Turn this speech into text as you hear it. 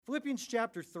Philippians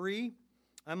chapter 3,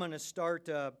 I'm going to start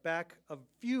back a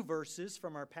few verses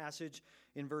from our passage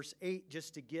in verse 8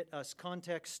 just to get us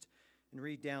context and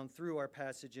read down through our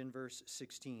passage in verse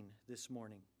 16 this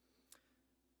morning.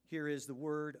 Here is the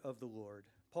word of the Lord.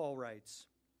 Paul writes,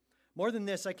 "More than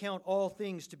this, I count all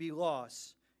things to be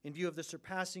loss in view of the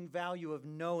surpassing value of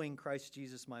knowing Christ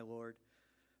Jesus my Lord,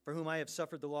 for whom I have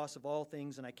suffered the loss of all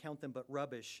things, and I count them but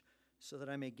rubbish, so that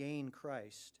I may gain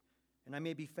Christ. And I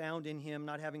may be found in him,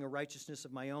 not having a righteousness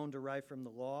of my own derived from the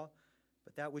law,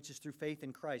 but that which is through faith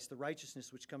in Christ, the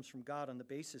righteousness which comes from God on the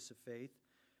basis of faith,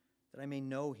 that I may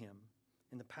know him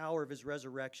in the power of his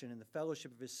resurrection and the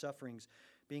fellowship of his sufferings,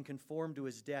 being conformed to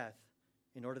his death,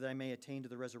 in order that I may attain to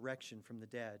the resurrection from the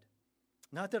dead.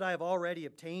 Not that I have already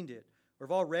obtained it, or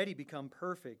have already become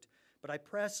perfect, but I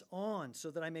press on so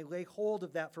that I may lay hold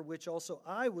of that for which also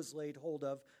I was laid hold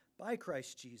of by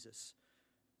Christ Jesus.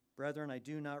 Brethren, I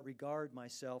do not regard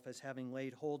myself as having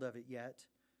laid hold of it yet,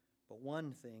 but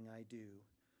one thing I do.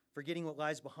 Forgetting what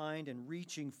lies behind and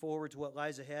reaching forward to what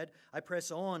lies ahead, I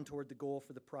press on toward the goal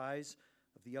for the prize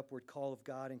of the upward call of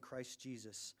God in Christ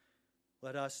Jesus.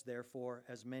 Let us, therefore,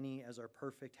 as many as are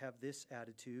perfect, have this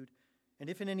attitude. And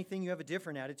if in anything you have a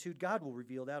different attitude, God will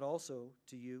reveal that also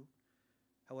to you.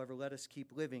 However, let us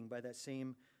keep living by that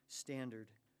same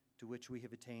standard to which we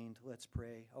have attained. Let's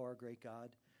pray. Oh, our great God,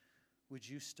 would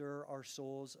you stir our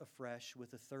souls afresh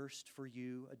with a thirst for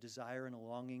you, a desire and a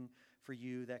longing for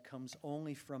you that comes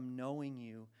only from knowing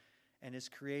you and is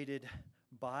created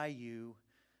by you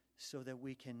so that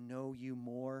we can know you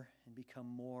more and become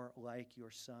more like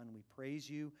your Son. We praise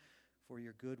you for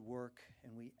your good work,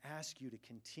 and we ask you to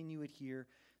continue it here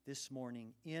this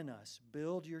morning in us.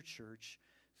 Build your church.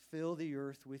 Fill the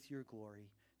earth with your glory.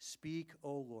 Speak,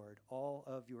 O Lord, all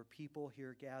of your people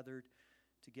here gathered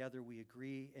together. We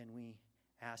agree and we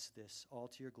ask this all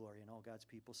to your glory. And all God's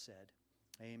people said,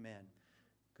 amen.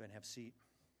 Go ahead and have a seat.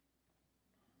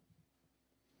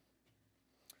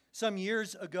 Some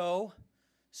years ago,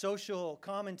 social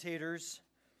commentators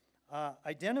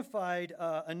identified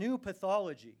a new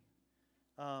pathology.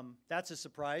 That's a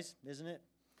surprise, isn't it?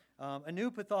 A new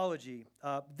pathology.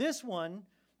 This one,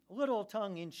 a little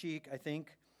tongue-in-cheek, I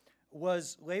think,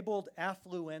 was labeled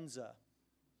affluenza.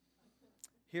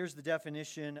 Here's the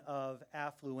definition of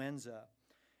affluenza.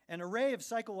 An array of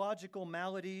psychological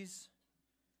maladies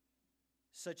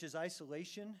such as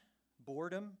isolation,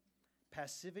 boredom,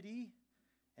 passivity,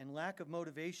 and lack of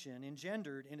motivation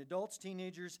engendered in adults,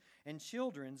 teenagers, and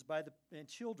children by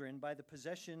the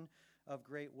possession of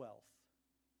great wealth.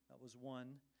 That was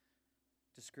one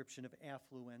description of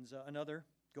affluenza. Another,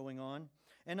 going on,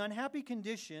 an unhappy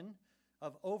condition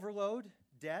of overload,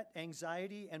 debt,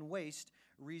 anxiety, and waste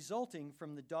resulting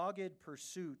from the dogged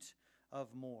pursuit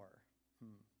of more.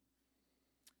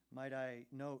 Might I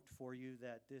note for you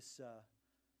that this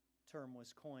term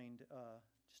was coined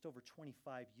just over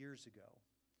 25 years ago.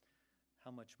 How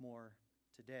much more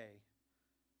today?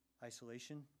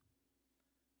 Isolation,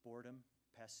 boredom,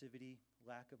 passivity,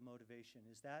 lack of motivation.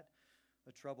 Is that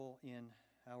a trouble in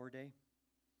our day?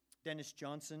 Dennis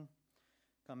Johnson,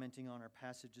 commenting on our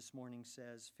passage this morning,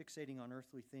 says, fixating on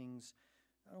earthly things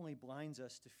not only blinds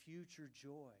us to future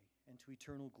joy and to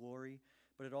eternal glory,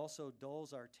 but it also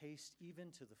dulls our taste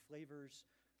even to the flavors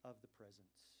of the present.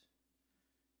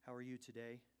 How are you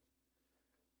today?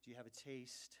 Do you have a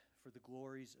taste for the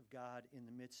glories of God in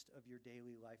the midst of your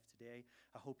daily life today?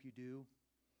 I hope you do.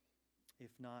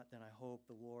 If not, then I hope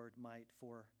the Lord might,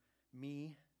 for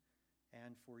me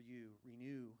and for you,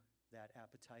 renew that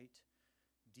appetite,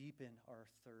 deepen our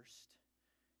thirst,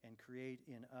 and create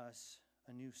in us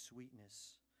a new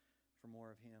sweetness for more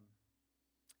of Him.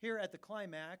 Here at the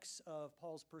climax of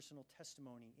Paul's personal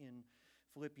testimony in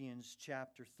Philippians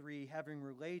chapter 3, having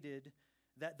related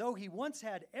that though he once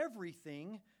had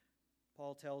everything,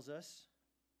 Paul tells us,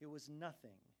 it was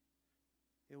nothing.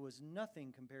 It was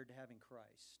nothing compared to having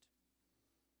Christ.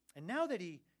 And now that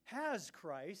he has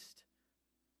Christ,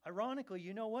 ironically,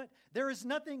 you know what? There is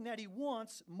nothing that he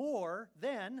wants more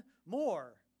than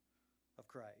more of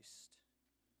Christ.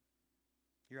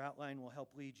 Your outline will help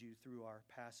lead you through our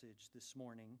passage this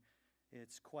morning.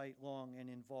 It's quite long and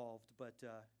involved, but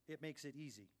it makes it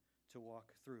easy to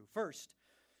walk through. First,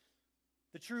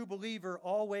 the true believer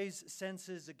always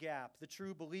senses a gap. The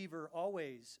true believer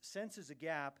always senses a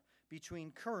gap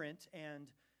between current and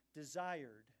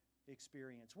desired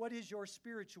experience. What is your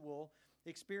spiritual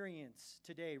experience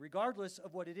today? Regardless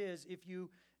of what it is, if you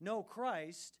know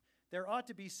Christ, there ought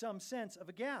to be some sense of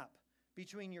a gap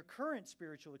between your current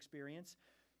spiritual experience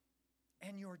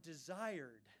and your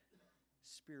desired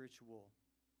spiritual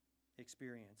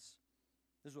experience.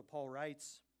 This is what Paul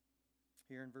writes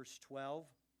here in verse 12.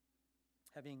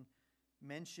 Having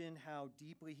mentioned how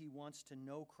deeply he wants to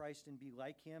know Christ and be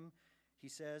like him, he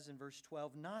says in verse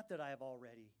 12, not that I have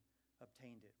already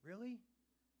obtained it. Really?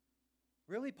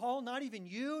 Really, Paul? Not even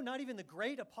you? Not even the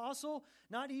great apostle?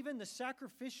 Not even the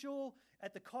sacrificial,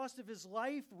 at the cost of his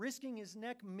life, risking his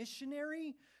neck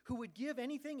missionary who would give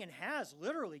anything and has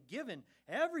literally given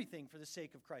everything for the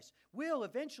sake of Christ, will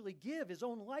eventually give his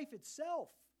own life itself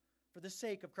for the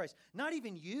sake of Christ. Not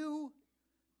even you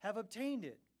have obtained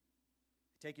it.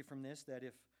 I take it from this that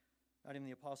if not even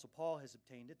the apostle Paul has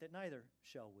obtained it, that neither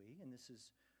shall we, and this is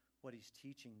what he's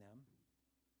teaching them.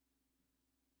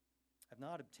 I've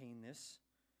not obtained this,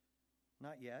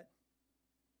 not yet.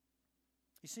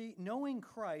 You see, knowing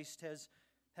Christ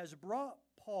has brought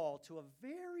Paul to a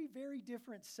very, very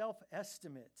different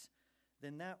self-estimate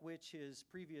than that which his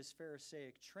previous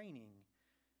Pharisaic training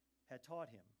had taught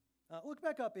him. Look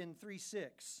back up in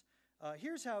 3:6.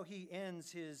 Here's how he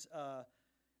ends his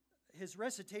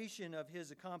recitation of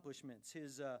his accomplishments,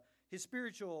 his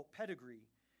spiritual pedigree.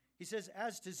 He says,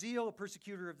 as to zeal, a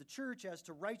persecutor of the church, as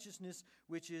to righteousness,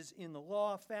 which is in the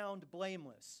law, found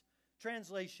blameless.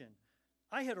 Translation,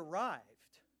 I had arrived.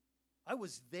 I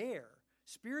was there.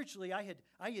 Spiritually, I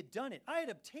had done it. I had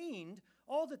obtained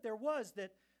all that there was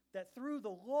that through the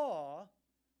law,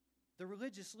 the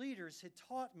religious leaders had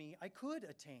taught me I could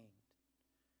attain.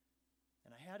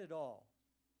 And I had it all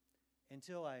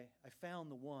until I found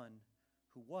the one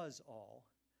who was all,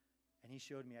 and he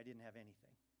showed me I didn't have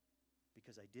anything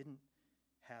because I didn't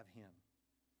have him.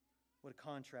 What a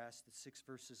contrast that 6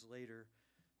 verses later,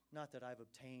 not that I've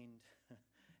obtained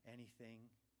anything.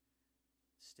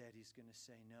 Instead, he's going to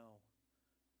say, no,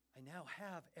 I now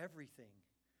have everything,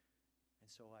 and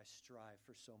so I strive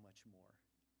for so much more.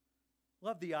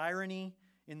 Love the irony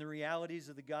in the realities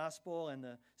of the gospel and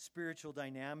the spiritual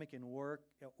dynamic and work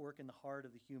in the heart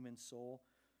of the human soul.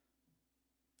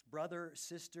 Brother,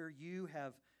 sister, you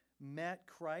have met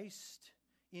Christ.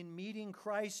 In meeting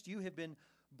Christ, you have been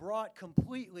brought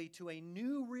completely to a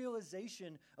new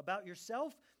realization about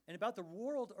yourself and about the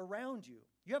world around you.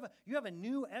 You have a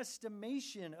new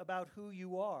estimation about who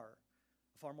you are,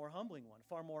 a far more humbling one, a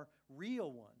far more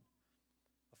real one,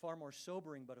 a far more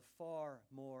sobering, but a far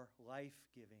more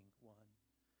life-giving one.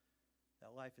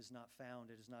 That life is not found,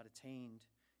 it is not attained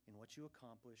in what you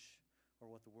accomplish or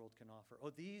what the world can offer. Oh,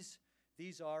 these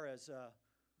are, as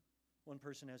one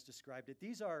person has described it,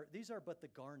 these are but the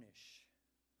garnish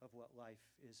of what life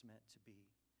is meant to be.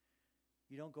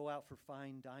 You don't go out for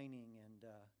fine dining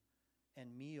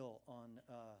and meal on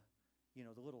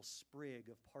the little sprig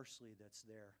of parsley that's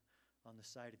there on the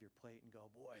side of your plate and go,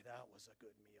 boy, that was a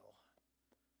good meal.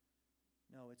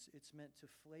 No, it's meant to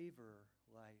flavor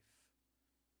life.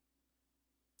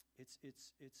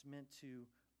 It's meant to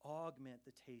augment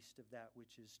the taste of that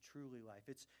which is truly life.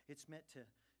 It's meant to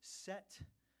set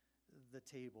the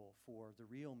table for the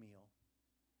real meal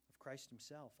of Christ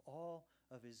himself. All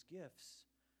of his gifts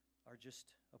are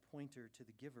just a pointer to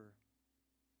the giver.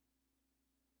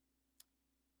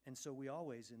 And so we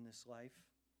always in this life,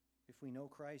 if we know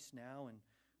Christ now and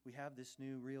we have this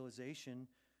new realization,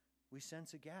 we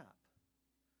sense a gap.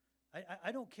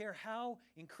 I don't care how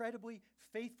incredibly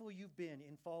faithful you've been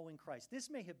in following Christ. This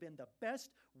may have been the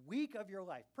best week of your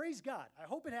life. Praise God. I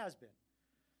hope it has been.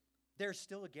 There's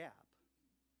still a gap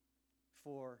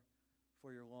for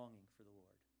your longing for the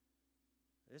Lord.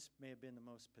 This may have been the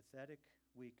most pathetic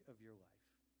week of your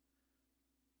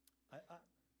life.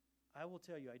 I will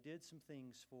tell you, I did some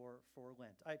things for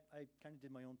Lent. I kind of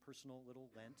did my own personal little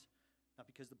Lent, not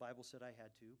because the Bible said I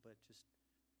had to, but just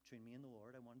between me and the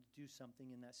Lord. I wanted to do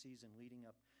something in that season leading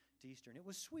up to Easter. And it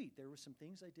was sweet. There were some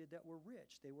things I did that were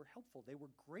rich. They were helpful. They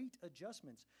were great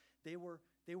adjustments. They were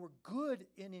good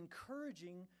in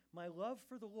encouraging my love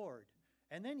for the Lord.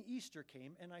 And then Easter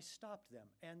came, and I stopped them.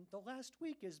 And the last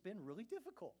week has been really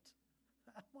difficult.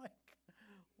 I'm like,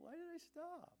 why did I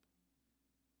stop?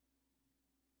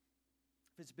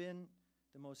 If it's been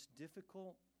the most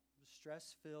difficult,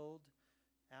 stress-filled,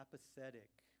 apathetic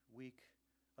week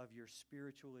of your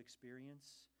spiritual experience,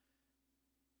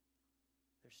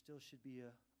 there still should be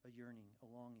a yearning, a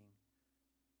longing,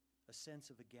 a sense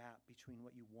of a gap between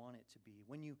what you want it to be.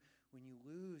 When you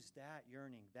lose that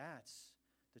yearning, that's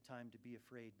the time to be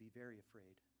afraid, be very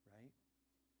afraid, right?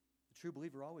 The true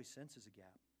believer always senses a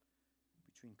gap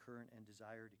between current and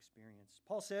desired experience.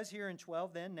 Paul says here in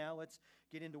 12, then, now let's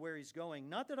get into where he's going.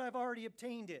 Not that I've already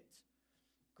obtained it.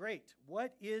 Great.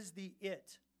 What is the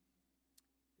it?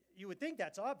 You would think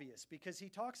that's obvious because he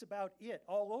talks about it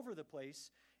all over the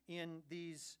place in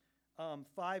these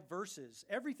 5 verses.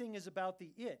 Everything is about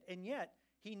the it, and yet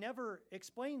he never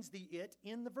explains the it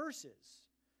in the verses.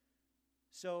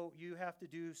 So you have to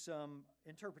do some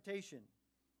interpretation.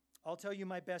 I'll tell you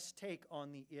my best take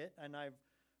on the it, and I've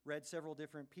read several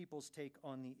different people's take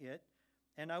on the it,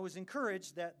 and I was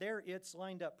encouraged that their it's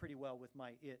lined up pretty well with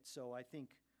my it, so I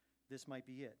think this might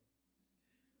be it.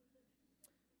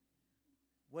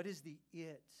 What is the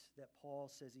it that Paul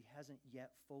says he hasn't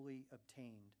yet fully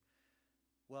obtained?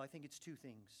 Well, I think it's two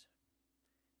things.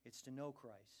 It's to know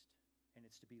Christ, and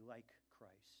it's to be like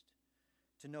Christ.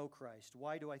 To know Christ.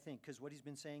 Why do I think? Because what he's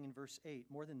been saying in verse 8,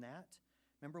 more than that,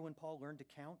 remember when Paul learned to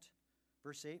count?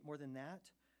 Verse 8, more than that,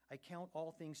 I count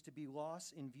all things to be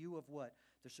loss in view of what?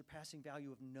 The surpassing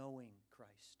value of knowing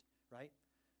Christ, right?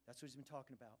 That's what he's been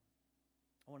talking about.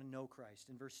 I want to know Christ.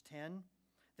 In verse 10,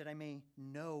 that I may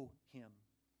know him.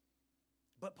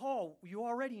 But Paul, you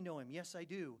already know him. Yes, I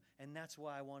do. And that's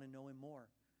why I want to know him more,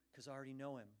 because I already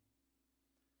know him.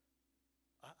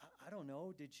 I don't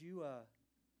know. Did you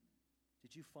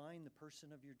find the person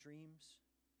of your dreams?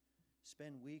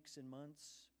 Spend weeks and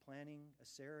months planning a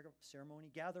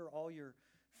ceremony? Gather all your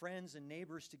friends and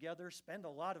neighbors together? Spend a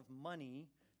lot of money?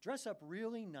 Dress up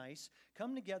really nice?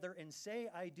 Come together and say,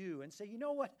 I do. And say, you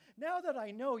know what? Now that I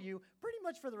know you, pretty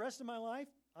much for the rest of my life,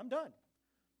 I'm done.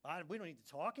 We don't need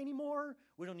to talk anymore.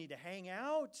 We don't need to hang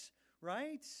out,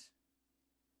 right?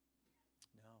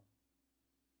 No.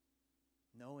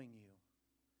 Knowing you.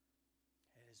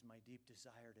 It is my deep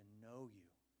desire to know you.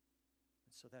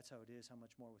 And so that's how it is. How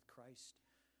much more with Christ,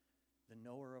 the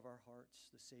knower of our hearts,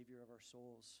 the Savior of our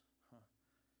souls,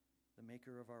 the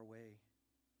maker of our way.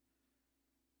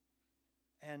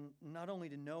 And not only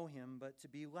to know him, but to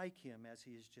be like him, as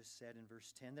he has just said in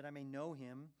verse 10, that I may know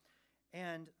him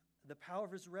and the power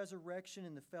of his resurrection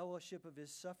and the fellowship of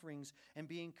his sufferings, and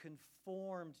being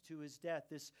conformed to his death.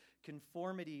 This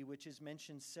conformity, which is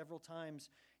mentioned several times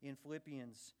in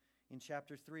Philippians. In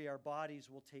chapter 3, our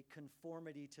bodies will take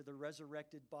conformity to the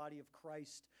resurrected body of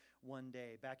Christ one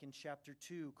day. Back in chapter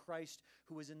 2, Christ,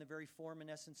 who was in the very form and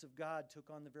essence of God,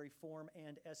 took on the very form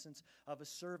and essence of a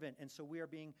servant. And so we are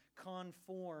being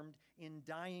conformed in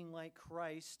dying like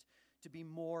Christ to be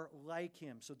more like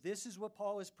him. So this is what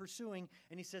Paul is pursuing,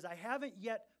 and he says, I haven't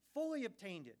yet fully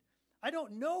obtained it. I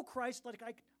don't know Christ like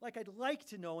I'd like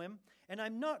to know him, and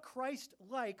I'm not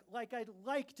Christ-like like I'd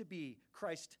like to be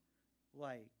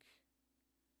Christ-like.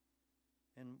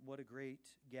 And what a great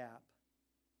gap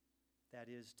that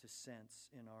is to sense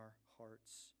in our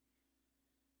hearts.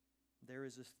 There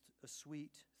is a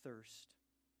sweet thirst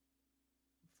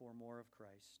for more of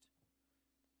Christ,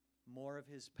 more of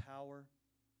his power,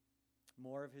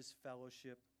 more of his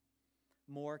fellowship,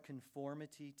 more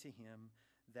conformity to him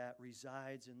that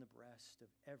resides in the breast of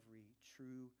every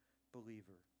true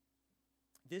believer.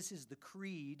 This is the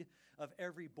creed of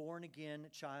every born-again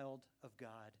child of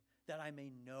God, that I may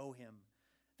know him,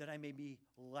 that I may be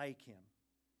like him,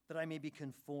 that I may be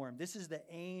conformed. This is the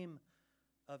aim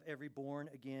of every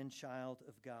born-again child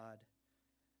of God.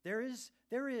 There is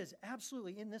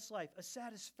absolutely in this life a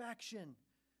satisfaction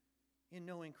in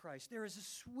knowing Christ. There is a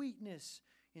sweetness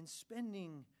in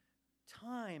spending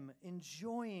time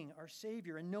enjoying our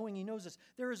Savior and knowing he knows us.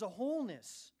 There is a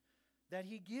wholeness that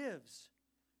he gives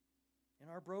in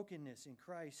our brokenness in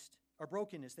Christ, our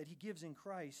brokenness that he gives in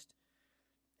Christ.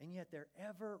 And yet there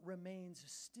ever remains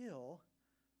still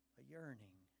a yearning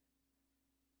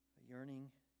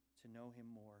to know him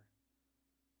more.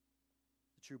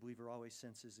 The true believer always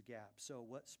senses a gap. So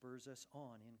what spurs us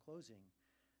on in closing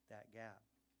that gap?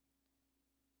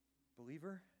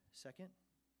 Second,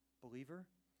 believer,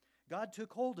 God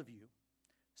took hold of you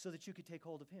so that you could take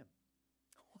hold of him.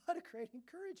 What a great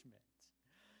encouragement.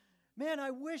 Man, I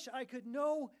wish I could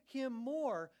know him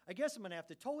more. I guess I'm going to have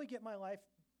to totally get my life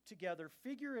together,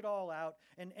 figure it all out,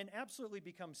 and absolutely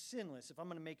become sinless if I'm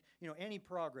going to make any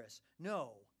progress.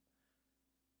 No.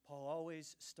 Paul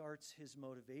always starts his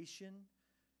motivation.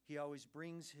 He always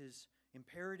brings his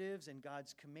imperatives and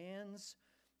God's commands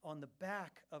on the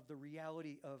back of the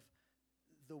reality of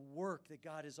the work that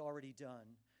God has already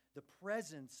done, the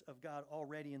presence of God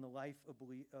already in the life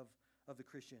of the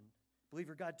Christian.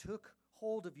 Believer, God took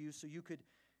hold of you so you could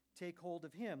take hold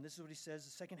of him. This is what he says,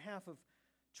 the second half of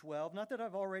 12. Not that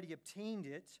I've already obtained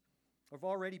it, or have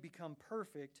already become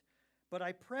perfect, but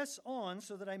I press on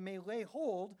so that I may lay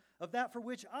hold of that for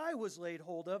which I was laid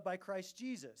hold of by Christ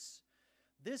Jesus.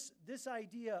 This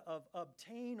idea of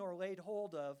obtain or laid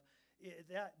hold of,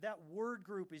 that word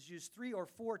group is used 3 or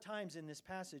 4 times in this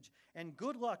passage. And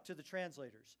good luck to the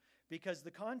translators, because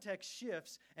the context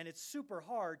shifts and it's super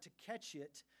hard to catch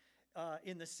it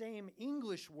in the same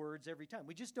English words every time.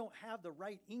 We just don't have the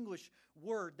right English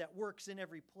word that works in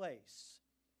every place.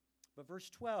 But verse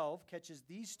 12 catches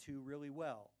these two really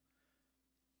well.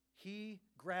 He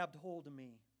grabbed hold of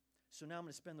me. So now I'm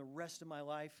going to spend the rest of my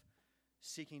life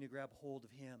seeking to grab hold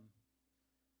of Him.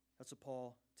 That's what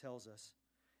Paul tells us.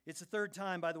 It's the third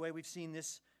time, by the way, we've seen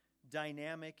this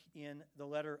dynamic in the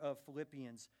letter of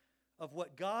Philippians of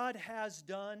what God has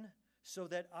done so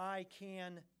that I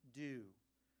can do.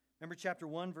 Remember chapter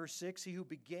 1, verse 6, He who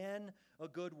began a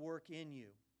good work in you,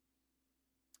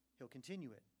 He'll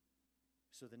continue it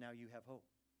so that now you have hope.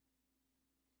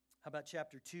 How about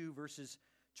chapter 2, verses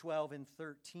 12 and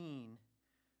 13?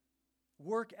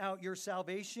 Work out your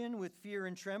salvation with fear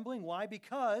and trembling. Why?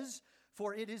 Because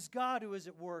for it is God who is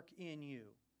at work in you.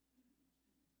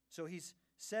 So he's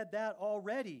said that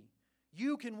already.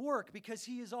 You can work because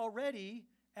He is already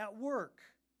at work.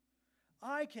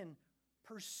 I can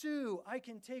pursue, I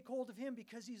can take hold of Him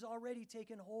because He's already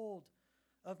taken hold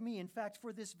of me. In fact,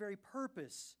 for this very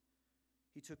purpose,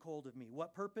 He took hold of me.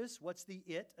 What purpose? What's the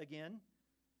it again?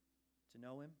 To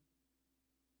know Him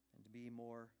and to be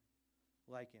more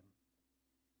like Him.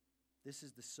 This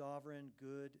is the sovereign,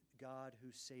 good God who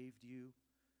saved you,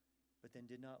 but then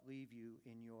did not leave you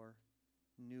in your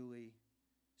newly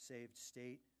saved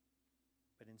state,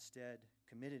 but instead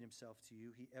committed Himself to you.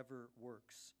 He ever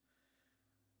works.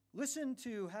 Listen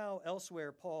to how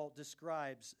elsewhere Paul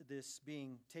describes this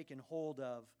being taken hold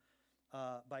of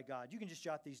by God. You can just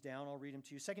jot these down. I'll read them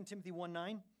to you. 2 Timothy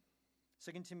 1:9.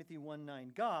 2 Timothy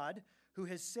 1:9. God, who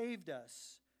has saved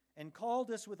us and called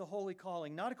us with a holy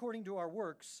calling, not according to our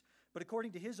works, but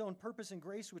according to His own purpose and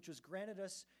grace, which was granted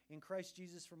us in Christ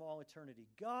Jesus from all eternity.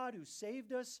 God who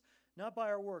saved us, not by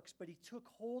our works, but He took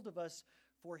hold of us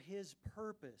for His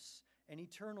purpose, an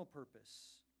eternal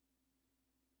purpose.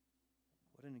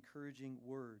 What an encouraging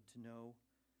word to know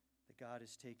that God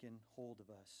has taken hold of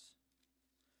us.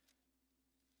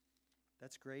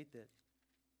 That's great that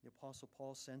the Apostle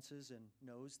Paul senses and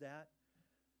knows that.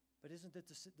 But isn't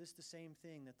this the same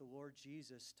thing that the Lord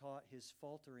Jesus taught His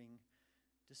faltering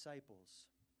disciples?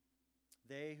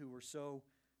 They who were so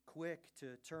quick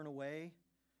to turn away,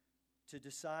 to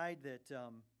decide that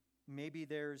maybe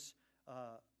there's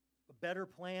better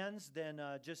plans than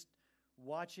just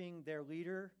watching their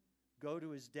leader go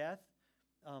to his death,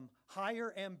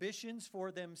 higher ambitions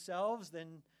for themselves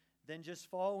than just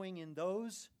following in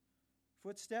those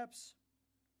footsteps.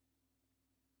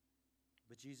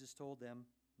 But Jesus told them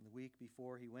in the week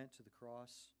before He went to the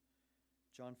cross,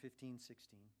 John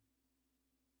 15:16.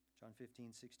 John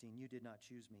 15:16, you did not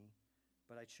choose me,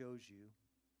 but I chose you.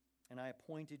 And I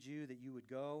appointed you that you would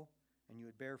go and you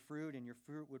would bear fruit and your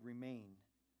fruit would remain.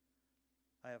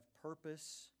 I have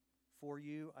purpose for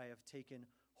you. I have taken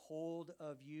hold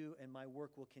of you, and my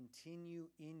work will continue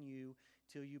in you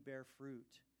till you bear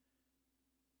fruit.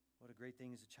 What a great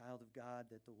thing as a child of God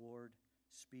that the Lord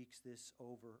speaks this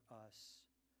over us.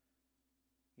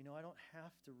 You know, I don't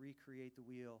have to recreate the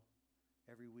wheel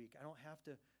every week. I don't have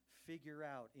to figure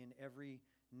out in every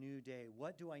new day,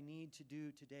 what do I need to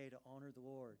do today to honor the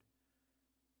Lord?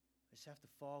 I just have to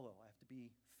follow. I have to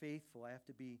be faithful. I have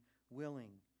to be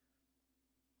willing.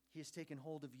 He has taken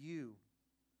hold of you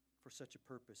for such a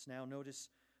purpose. Now notice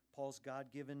Paul's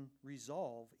God-given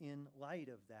resolve in light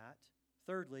of that.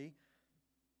 Thirdly,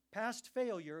 past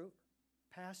failure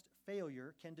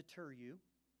can deter you.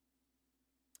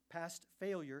 Past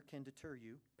failure can deter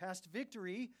you. Past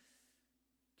victory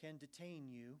can detain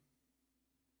you.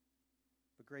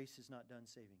 But grace is not done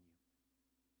saving you.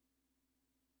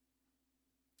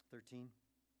 13.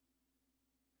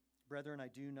 Brethren, I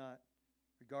do not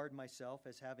regard myself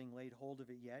as having laid hold of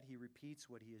it yet. He repeats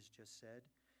what he has just said.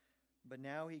 But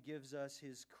now he gives us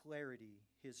his clarity,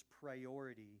 his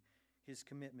priority, his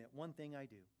commitment. One thing I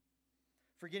do.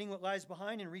 Forgetting what lies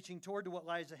behind and reaching toward to what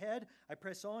lies ahead, I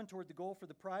press on toward the goal for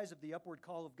the prize of the upward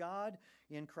call of God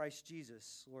in Christ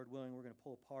Jesus. Lord willing, we're going to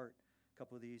pull apart a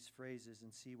couple of these phrases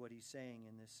and see what he's saying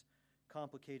in this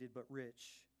complicated but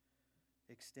rich,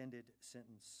 extended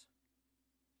sentence.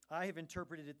 I have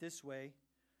interpreted it this way.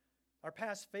 Our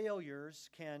past failures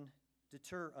can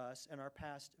deter us, and our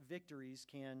past victories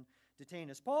can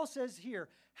detain us. Paul says here,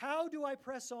 how do I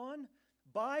press on?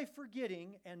 By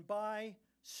forgetting and by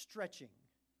stretching.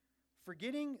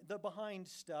 Forgetting the behind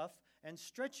stuff and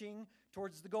stretching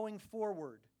towards the going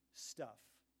forward stuff.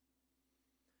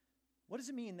 What does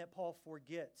it mean that Paul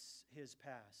forgets his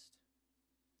past?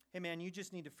 Hey man, you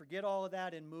just need to forget all of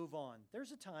that and move on.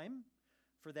 There's a time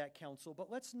for that counsel, but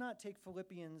let's not take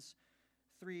Philippians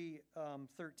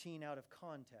 3:13 out of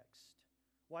context.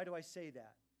 Why do I say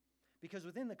that? Because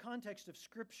within the context of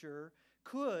Scripture,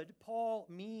 could Paul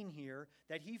mean here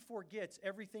that he forgets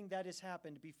everything that has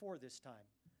happened before this time?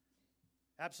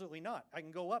 Absolutely not. I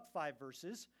can go up 5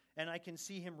 verses and I can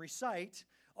see him recite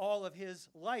all of his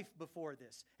life before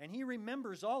this, and he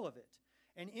remembers all of it.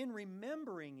 And in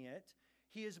remembering it,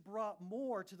 he has brought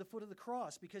more to the foot of the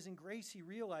cross, because in grace he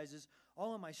realizes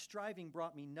all of my striving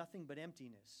brought me nothing but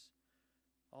emptiness.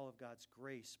 All of God's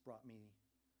grace brought me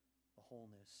a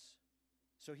wholeness.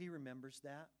 So he remembers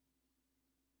that.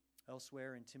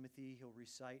 Elsewhere in Timothy, he'll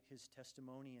recite his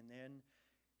testimony, and then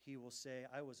he will say,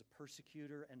 I was a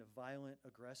persecutor and a violent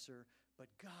aggressor, but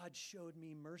God showed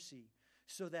me mercy,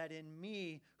 so that in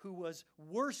me, who was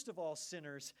worst of all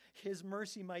sinners, his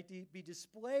mercy might be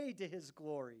displayed to his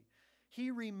glory.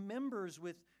 He remembers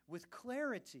with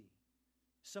clarity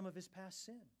some of his past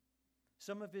sin,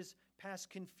 some of his past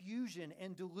confusion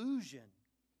and delusion.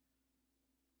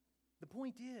 The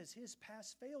point is, his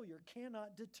past failure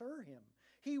cannot deter him.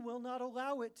 He will not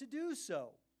allow it to do so.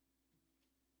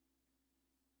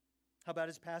 How about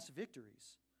his past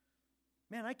victories?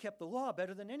 Man, I kept the law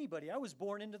better than anybody. I was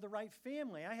born into the right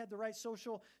family. I had the right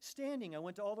social standing. I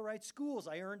went to all the right schools.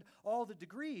 I earned all the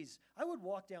degrees. I would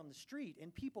walk down the street,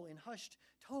 and people in hushed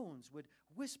tones would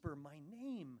whisper my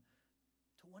name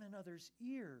to one another's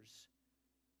ears.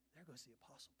 There goes the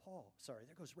Apostle Paul. Sorry,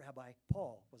 there goes Rabbi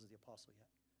Paul. Wasn't the apostle yet.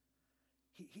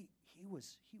 He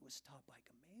was taught by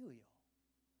Gamaliel.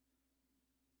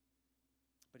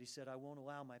 But he said, I won't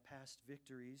allow my past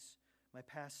victories, my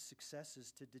past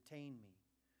successes to detain me.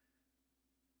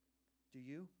 Do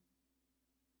you?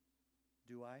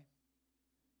 Do I?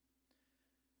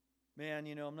 Man,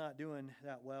 I'm not doing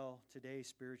that well today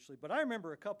spiritually, but I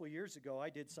remember a couple of years ago I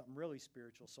did something really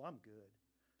spiritual, so I'm good.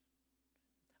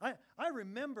 I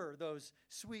remember those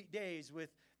sweet days with,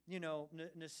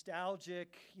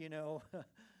 nostalgic,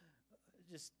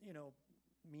 just,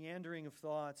 meandering of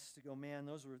thoughts to go, man,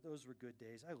 those were good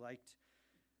days. I liked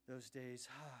those days.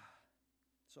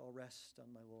 So I'll rest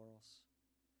on my laurels.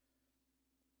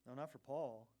 No, not for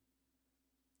Paul.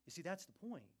 You see, that's the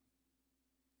point.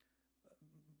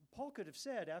 Paul could have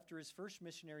said after his first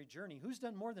missionary journey, who's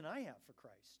done more than I have for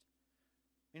Christ?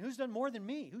 Who's done more than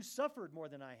me? Who's suffered more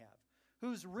than I have?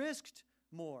 Who's risked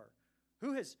more?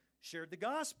 Who has shared the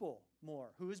gospel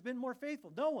more? Who has been more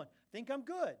faithful? No one. Think I'm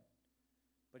good.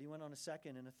 But he went on a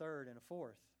second and a third and a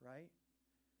fourth, right?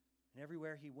 And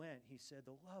everywhere he went, he said,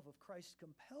 the love of Christ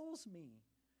compels me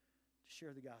to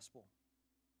share the gospel.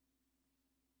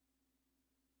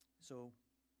 So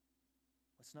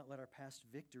let's not let our past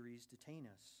victories detain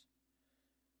us.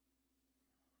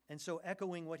 And so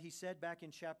echoing what he said back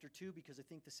in chapter 2, because I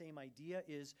think the same idea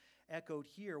is echoed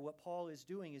here, what Paul is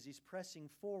doing is he's pressing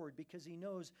forward because he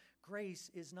knows grace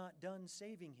is not done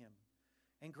saving him.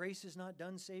 And grace is not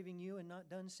done saving you and not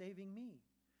done saving me.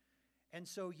 And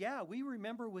so, yeah, we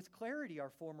remember with clarity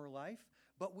our former life,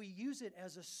 but we use it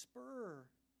as a spur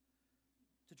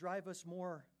to drive us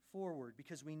more forward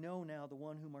because we know now the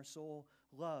one whom our soul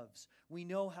loves. We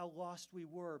know how lost we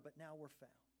were, but now we're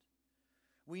found.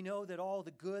 We know that all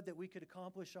the good that we could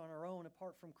accomplish on our own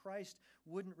apart from Christ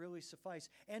wouldn't really suffice.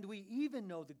 And we even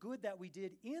know the good that we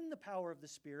did in the power of the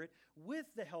Spirit with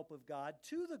the help of God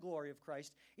to the glory of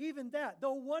Christ. Even that,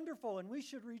 though wonderful, and we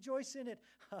should rejoice in it,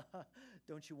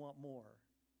 don't you want more?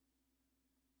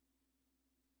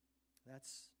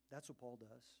 That's what Paul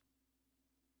does.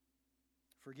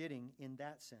 Forgetting in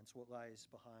that sense what lies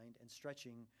behind and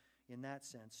stretching in that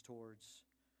sense towards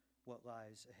what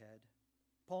lies ahead.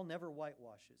 Paul never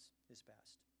whitewashes his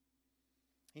past.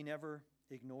 He never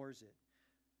ignores it.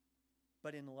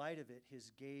 But in light of it,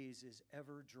 his gaze is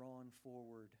ever drawn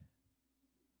forward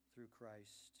through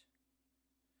Christ.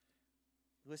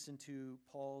 Listen to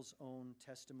Paul's own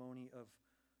testimony of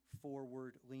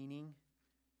forward leaning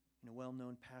in a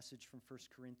well-known passage from 1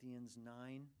 Corinthians 9.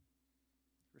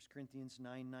 1 Corinthians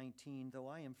 9:19, though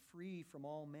I am free from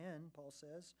all men, Paul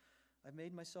says, I've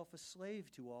made myself a slave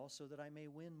to all so that I may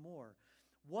win more.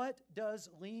 What does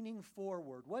leaning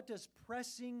forward, what does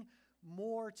pressing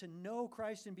more to know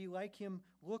Christ and be like him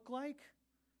look like?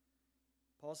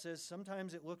 Paul says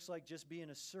sometimes it looks like just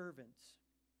being a servant.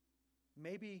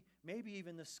 Maybe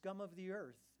even the scum of the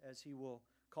earth, as he will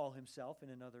call himself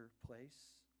in another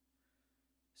place,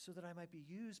 so that I might be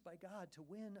used by God to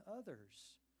win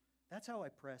others. That's how I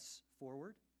press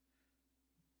forward.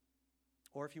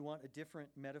 Or if you want a different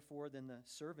metaphor than the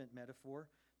servant metaphor,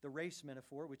 the race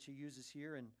metaphor, which he uses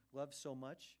here and loves so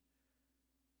much.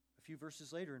 A few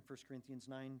verses later in 1 Corinthians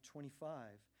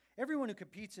 9:25. Everyone who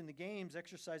competes in the games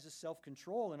exercises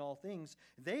self-control in all things.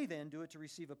 They then do it to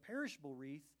receive a perishable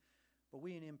wreath, but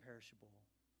we an imperishable.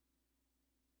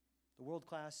 The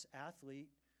world-class athlete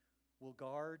will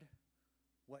guard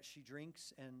what she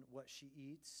drinks and what she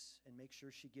eats and make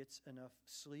sure she gets enough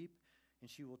sleep And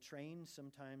she will train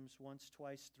sometimes once,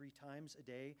 twice, 3 times a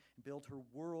day, and build her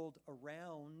world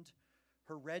around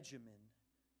her regimen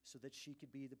so that she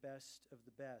could be the best of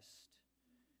the best.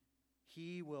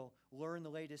 He will learn the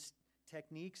latest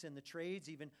techniques and the trades,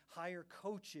 even hire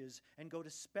coaches and go to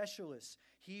specialists.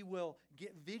 He will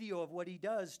get video of what he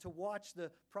does to watch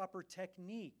the proper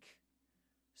technique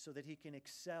so that he can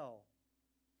excel.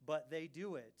 But they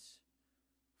do it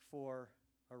for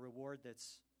a reward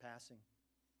that's passing.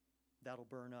 That'll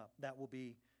burn up. That will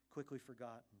be quickly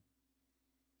forgotten.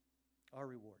 Our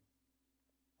reward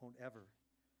won't ever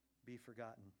be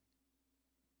forgotten.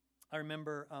 I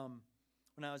remember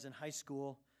when I was in high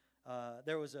school,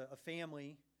 there was a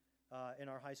family in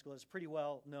our high school that's pretty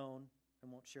well known. I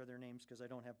won't share their names because I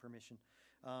don't have permission.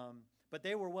 But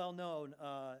they were well known.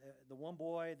 The one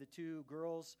boy, the 2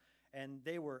 girls, and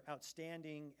they were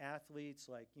outstanding athletes,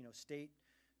 like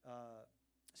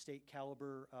state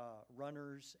caliber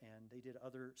runners, and they did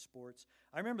other sports.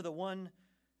 I remember the one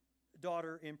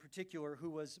daughter in particular who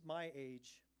was my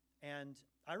age, and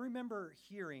I remember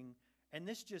hearing, and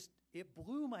it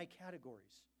blew my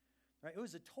categories. Right? It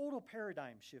was a total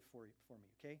paradigm shift for me,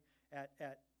 okay?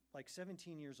 At like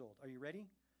 17 years old. Are you ready?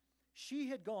 She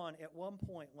had gone at one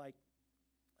point like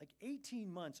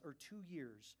 18 months or 2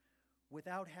 years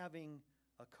without having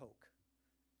a Coke.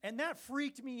 And that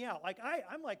freaked me out. Like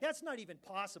I'm like, that's not even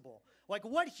possible. Like,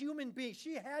 what human being?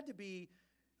 She had to be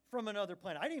from another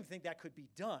planet. I didn't even think that could be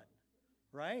done,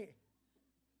 right?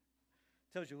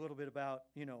 Tells you a little bit about,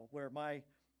 where my,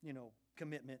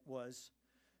 commitment was.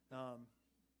 But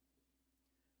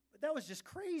that was just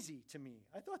crazy to me.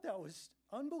 I thought that was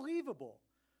unbelievable.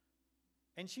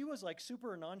 And she was like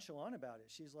super nonchalant about it.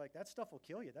 She's like, that stuff will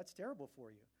kill you. That's terrible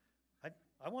for you.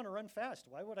 I want to run fast.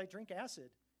 Why would I drink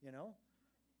acid,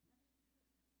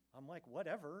 I'm like,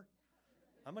 whatever.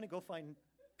 I'm going to go find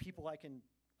people I can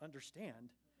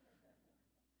understand.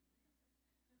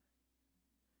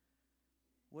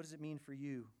 What does it mean for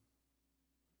you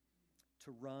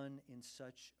to run in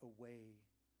such a way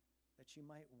that you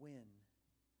might win?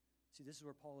 See, this is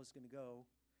where Paul is going to go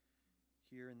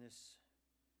here in this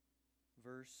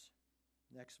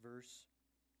next verse.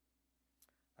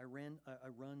 I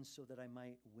run so that I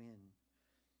might win.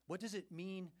 What does it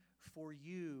mean for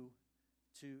you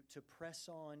to press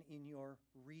on in your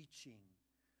reaching?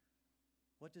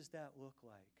 What does that look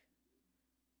like?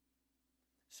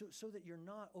 So that you're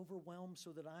not overwhelmed,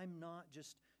 so that I'm not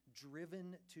just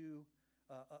driven to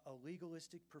a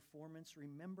legalistic performance.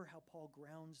 Remember how Paul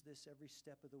grounds this every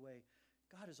step of the way.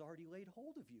 God has already laid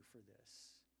hold of you for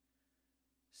this.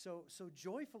 So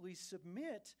joyfully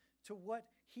submit to what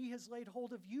he has laid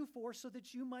hold of you for, so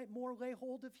that you might more lay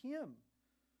hold of him.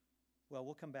 Well,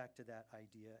 we'll come back to that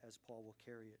idea as Paul will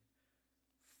carry it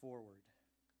forward.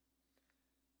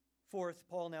 Fourth,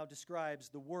 Paul now describes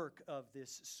the work of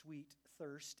this sweet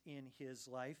thirst in his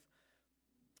life.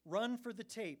 Run for the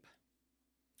tape.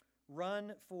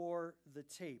 Run for the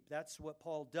tape. That's what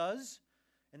Paul does,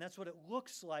 and that's what it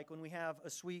looks like when we have a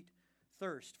sweet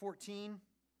thirst. 14,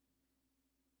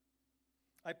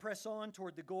 I press on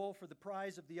toward the goal for the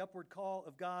prize of the upward call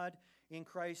of God in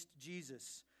Christ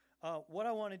Jesus. What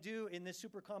I want to do in this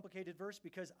super complicated verse,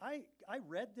 because I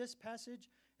read this passage,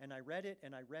 and I read it,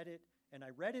 and I read it, and I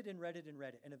read it, and read it, and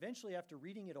read it. And eventually, after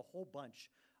reading it a whole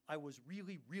bunch, I was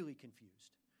really, really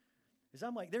confused. Because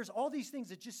I'm like, there's all these things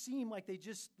that just seem like they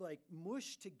just like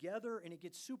mush together, and it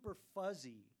gets super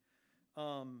fuzzy.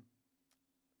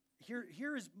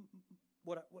 Here is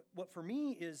what for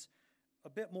me is a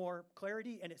bit more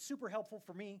clarity, and it's super helpful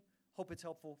for me. Hope it's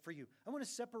helpful for you. I want to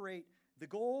separate the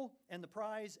goal and the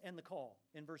prize and the call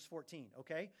in verse 14,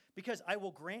 okay? Because I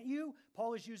will grant you,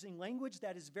 Paul is using language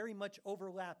that is very much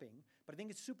overlapping, but I think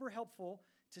it's super helpful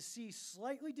to see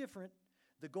slightly different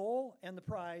the goal and the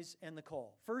prize and the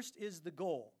call. First is the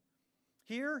goal.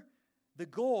 Here, the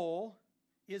goal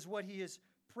is what he is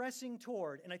pressing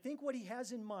toward. And I think what he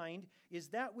has in mind is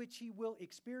that which he will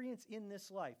experience in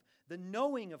this life. The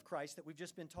knowing of Christ that we've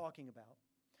just been talking about.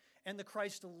 And the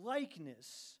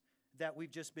Christ-likeness that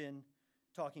we've just been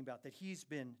talking about, that he's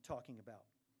been talking about.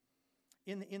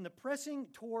 In the pressing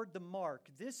toward the mark,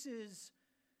 this is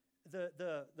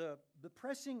the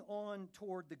pressing on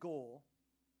toward the goal.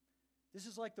 This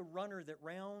is like the runner that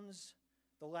rounds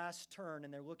the last turn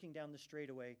and they're looking down the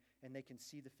straightaway and they can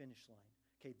see the finish line.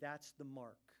 Okay, that's the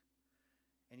mark.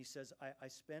 And he says, I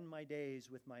spend my days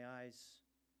with my eyes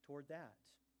toward that.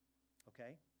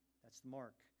 Okay, that's the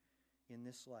mark in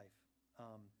this life.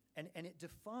 And it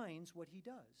defines what he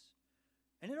does.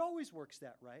 And it always works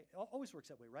that right. It always works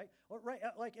that way, right? Right,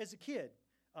 like as a kid,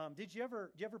 did you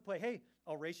ever play, hey,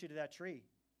 I'll race you to that tree?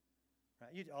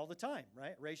 Right? All the time,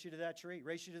 right? Race you to that tree,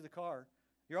 race you to the car.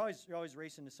 You're always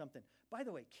racing to something. By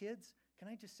the way, kids, can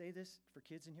I just say this for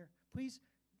kids in here? Please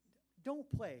don't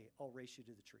play I'll race you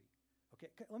to the tree. Okay?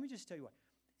 Let me just tell you what.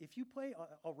 If you play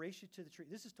I'll race you to the tree,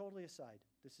 this is totally aside.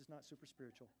 This is not super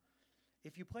spiritual.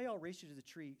 If you play I'll race you to the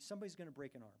tree, somebody's going to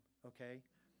break an arm, okay?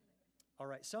 All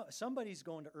right, so somebody's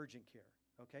going to urgent care,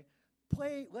 okay?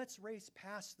 Play let's race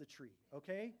past the tree,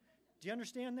 okay? Do you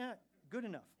understand that? Good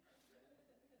enough.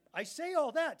 I say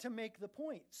all that to make the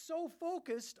point. So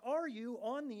focused are you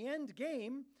on the end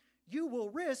game, you will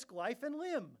risk life and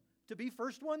limb to be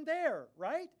first one there,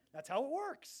 right? That's how it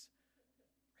works.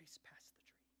 Race past the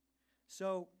tree.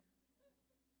 So,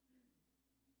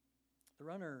 the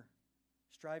runner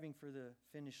striving for the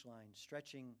finish line,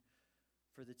 stretching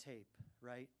for the tape,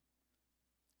 right?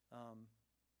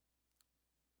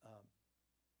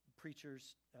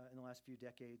 Preachers in the last few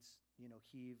decades,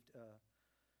 heaved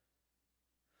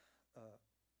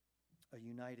a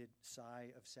united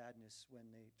sigh of sadness when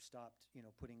they stopped,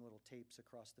 putting little tapes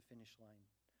across the finish line,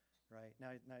 right? Now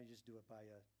you just do it by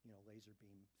a, laser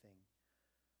beam thing,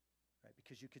 right?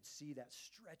 Because you could see that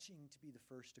stretching to be the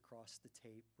first across the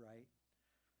tape, right?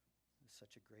 It's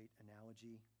such a great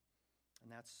analogy.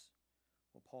 And that's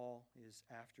what Paul is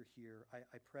after here.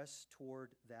 I press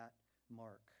toward that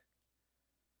mark.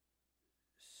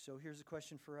 So here's a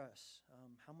question for us.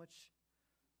 How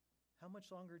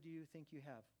much longer do you think you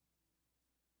have?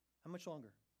 How much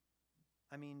longer?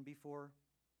 I mean, before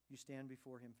you stand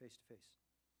before him face to face.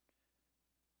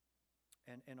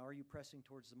 And are you pressing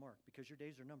towards the mark? Because your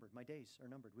days are numbered. My days are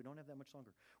numbered. We don't have that much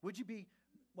longer. Would you be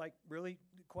really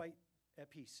quite at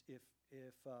peace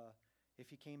if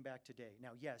he came back today?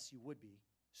 Now, yes, you would be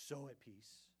so at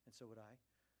peace, and so would I.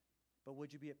 But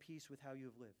would you be at peace with how you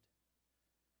have lived?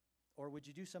 Or would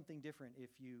you do something different if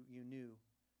you knew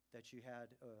that you had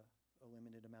a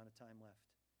limited amount of time left?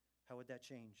 How would that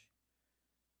change?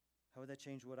 How would that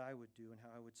change what I would do and how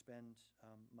I would spend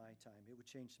my time? It would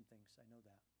change some things. I know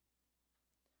that.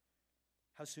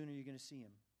 How soon are you going to see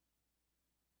him?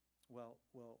 Well,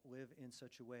 live in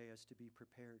such a way as to be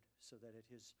prepared so that at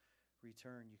his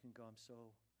return you can go, I'm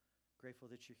so grateful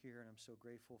that you're here, and I'm so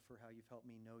grateful for how you've helped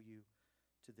me know you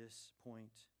to this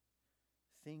point.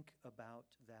 Think about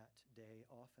that day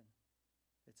often.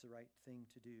 It's the right thing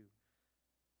to do.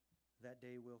 That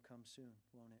day will come soon,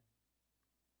 won't it?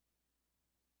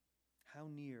 How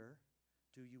near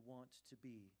do you want to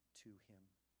be to him,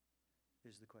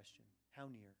 is the question. How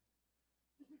near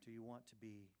do you want to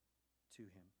be to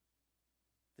him?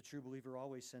 The true believer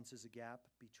always senses a gap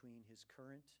between his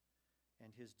current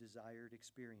and his desired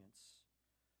experience.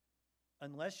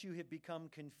 Unless you have become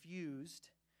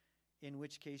confused, in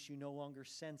which case you no longer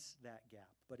sense that gap.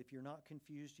 But if you're not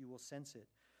confused, you will sense it.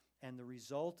 And the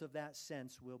result of that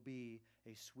sense will be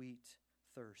a sweet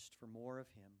thirst for more of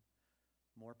him,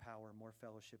 more power, more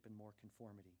fellowship, and more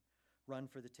conformity. Run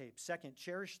for the tape. Second,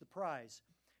 cherish the prize.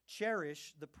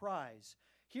 Cherish the prize.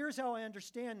 Here's how I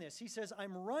understand this. He says,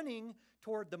 I'm running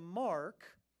toward the mark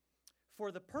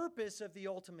for the purpose of the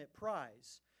ultimate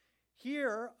prize.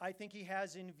 Here, I think he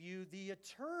has in view the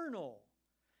eternal,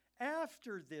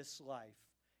 after this life,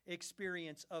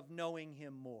 experience of knowing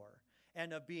him more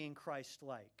and of being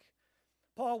Christ-like.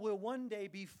 Paul will one day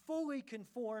be fully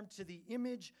conformed to the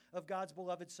image of God's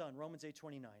beloved Son, Romans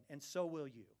 8:29, and so will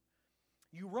you.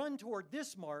 You run toward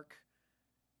this mark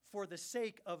for the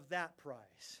sake of that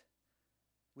prize,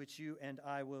 which you and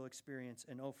I will experience.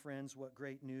 And oh, friends, what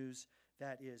great news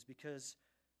that is, because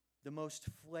the most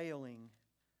failing,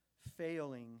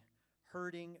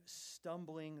 hurting,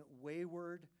 stumbling,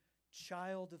 wayward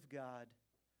child of God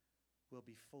will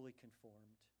be fully conformed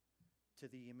to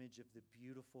the image of the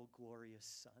beautiful,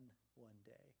 glorious Son one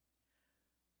day.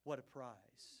 What a prize.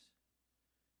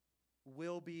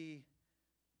 We'll be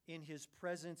in his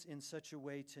presence in such a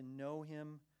way to know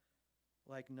him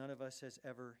like none of us has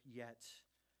ever yet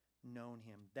known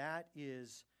him. That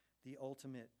is the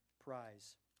ultimate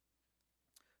prize.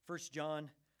 1 John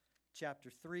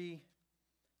chapter 3,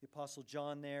 the Apostle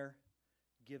John there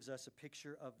gives us a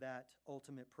picture of that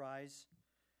ultimate prize.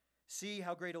 See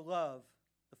how great a love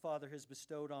the Father has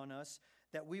bestowed on us,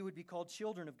 that we would be called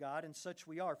children of God, and such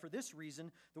we are. For this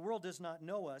reason, the world does not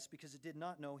know us, because it did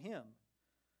not know him.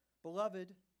 Beloved,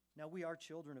 now we are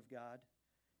children of God,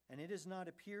 and it has not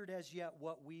appeared as yet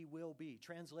what we will be.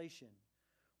 Translation: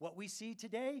 what we see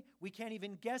today, we can't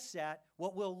even guess at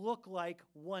what will look like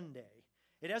one day.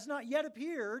 It has not yet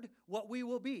appeared what we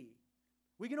will be.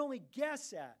 We can only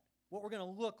guess at what we're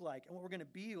going to look like and what we're going to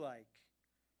be like.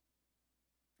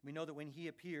 We know that when he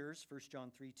appears, 1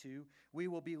 John 3:2, we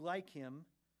will be like him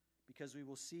because we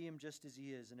will see him just as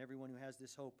he is. And everyone who has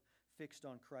this hope fixed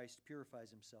on Christ purifies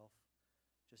himself,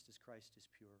 just as Christ is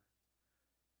pure.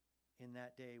 In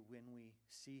that day, when we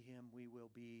see him, we will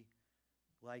be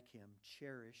like him.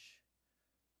 Cherish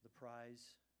the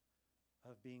prize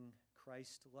of being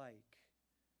Christ-like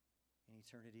in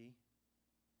eternity.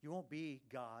 You won't be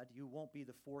God. You won't be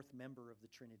the fourth member of the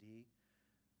Trinity,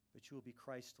 but you will be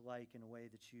Christ-like in a way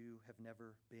that you have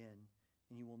never been.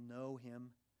 And you will know him,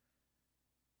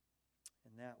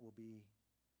 and that will be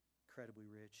incredibly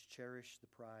rich. Cherish the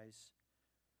prize.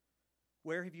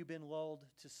 Where have you been lulled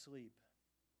to sleep?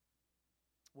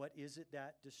 What is it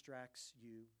that distracts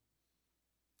you?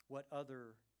 What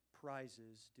other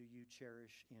prizes do you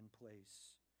cherish in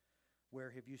place?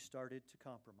 Where have you started to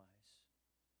compromise?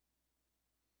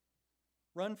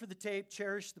 Run for the tape,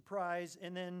 cherish the prize,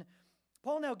 and then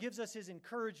Paul now gives us his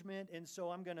encouragement, and so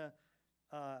I'm going to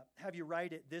have you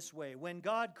write it this way. When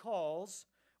God calls,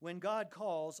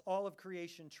 all of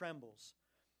creation trembles.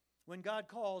 When God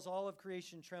calls, all of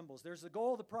creation trembles. There's the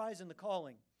goal, the prize, and the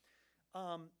calling.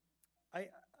 I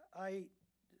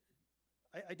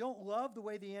don't love the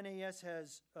way the NAS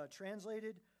has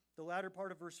translated the latter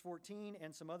part of verse 14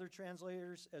 and some other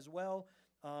translators as well,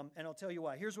 and I'll tell you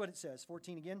why. Here's what it says,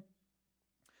 14 again.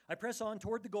 I press on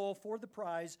toward the goal for the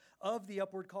prize of the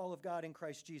upward call of God in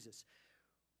Christ Jesus.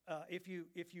 If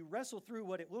you wrestle through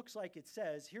what it looks like it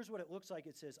says, here's what it looks like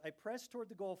it says. I press toward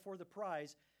the goal for the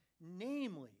prize,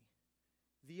 namely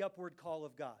the upward call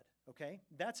of God. Okay?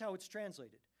 That's how it's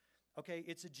translated. Okay?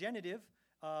 It's a genitive,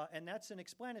 and that's an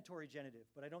explanatory genitive,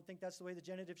 but I don't think that's the way the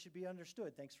genitive should be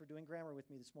understood. Thanks for doing grammar with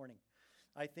me this morning.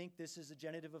 I think this is a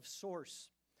genitive of source.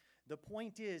 The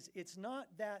point is, it's not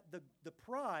that the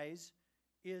prize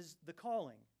is the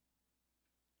calling.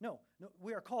 No,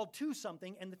 we are called to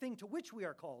something, and the thing to which we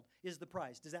are called is the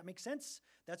prize. Does that make sense?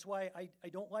 That's why I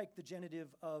don't like the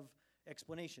genitive of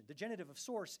explanation. The genitive of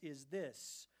source is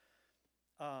this.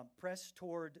 I press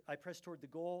toward the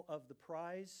goal of the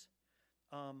prize,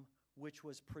 which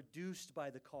was produced by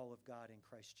the call of God in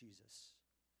Christ Jesus.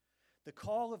 The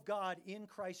call of God in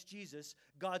Christ Jesus,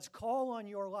 God's call on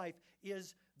your life,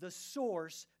 is the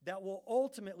source that will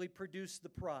ultimately produce the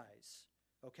prize.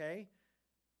 Okay?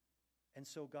 And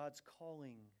so God's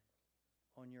calling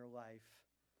on your life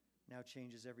now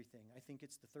changes everything. I think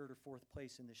it's the third or fourth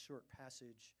place in this short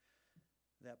passage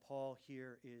that Paul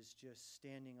here is just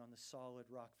standing on the solid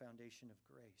rock foundation of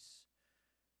grace.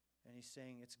 And he's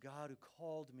saying, it's God who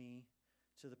called me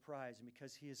to the prize. And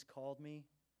because he has called me,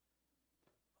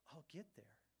 I'll get there.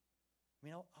 I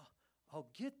mean, I'll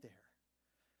get there.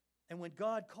 And when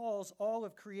God calls, all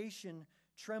of creation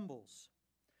trembles.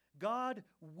 God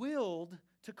willed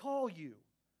to call you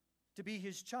to be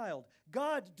his child.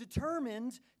 God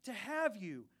determined to have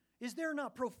you. Is there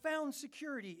not profound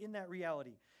security in that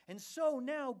reality? And so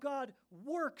now God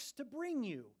works to bring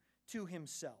you to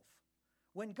himself.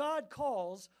 When God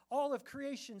calls, all of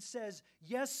creation says,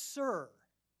 yes, sir.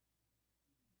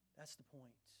 That's the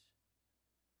point.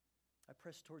 I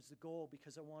press towards the goal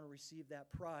because I want to receive that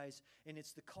prize, and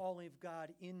it's the calling of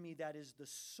God in me that is the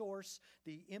source,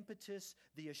 the impetus,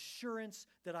 the assurance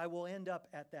that I will end up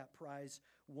at that prize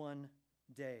one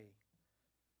day.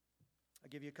 I'll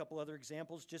give you a couple other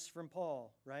examples just from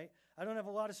Paul, right? I don't have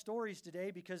a lot of stories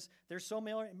today because there's so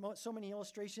many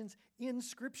illustrations in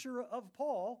Scripture of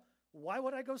Paul. Why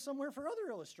would I go somewhere for other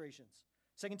illustrations?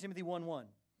 2 Timothy 1:1.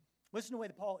 Listen to the way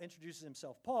that Paul introduces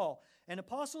himself. Paul, an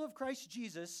apostle of Christ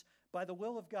Jesus, by the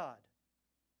will of God.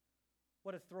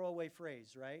 What a throwaway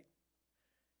phrase, right?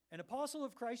 An apostle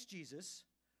of Christ Jesus,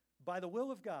 by the will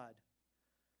of God.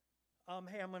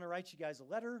 Hey, I'm going to write you guys a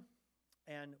letter,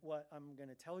 and what I'm going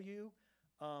to tell you,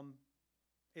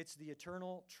 it's the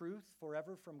eternal truth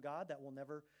forever from God that will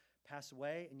never pass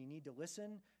away, and you need to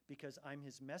listen because I'm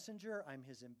his messenger, I'm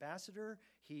his ambassador.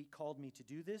 He called me to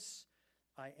do this.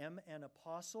 I am an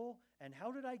apostle, and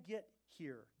how did I get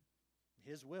here?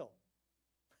 His will.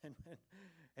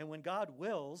 And when God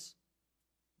wills,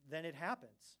 then it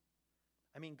happens.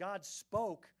 I mean, God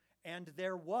spoke, and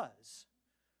there was.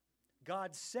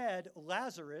 God said,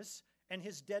 Lazarus, and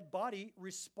his dead body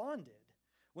responded.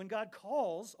 When God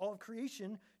calls, all of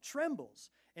creation trembles.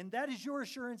 And that is your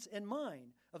assurance and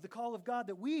mine of the call of God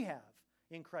that we have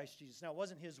in Christ Jesus. Now, it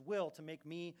wasn't his will to make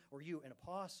me or you an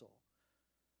apostle,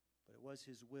 but it was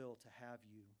his will to have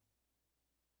you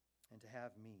and to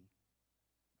have me.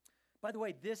 By the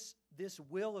way, this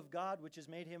will of God, which has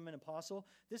made him an apostle,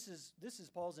 this is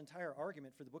Paul's entire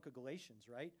argument for the book of Galatians,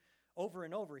 right? Over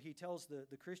and over, he tells the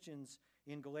Christians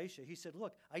in Galatia, he said,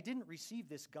 look, I didn't receive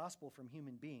this gospel from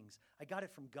human beings. I got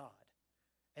it from God.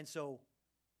 And so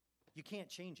you can't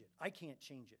change it. I can't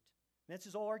change it. And that's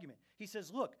his whole argument. He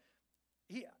says, look,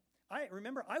 I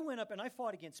remember I went up and I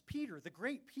fought against Peter, the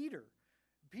great Peter.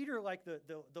 Peter, like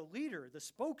the leader, the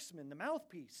spokesman, the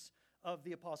mouthpiece of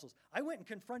the apostles. I went and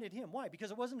confronted him. Why?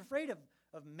 Because I wasn't afraid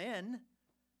of men,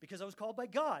 because I was called by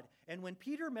God. And when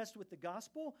Peter messed with the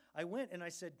gospel, I went and I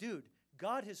said, dude,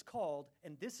 God has called,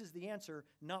 and this is the answer,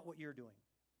 not what you're doing.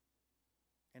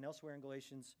 And elsewhere in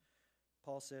Galatians,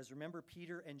 Paul says, remember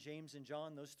Peter and James and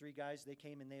John, those three guys, they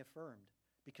came and they affirmed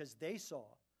because they saw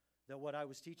that what I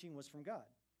was teaching was from God.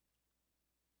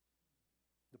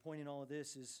 The point in all of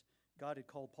this is God had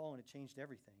called Paul and it changed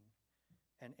everything.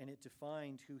 And it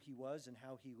defined who he was and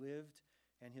how he lived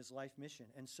and his life mission.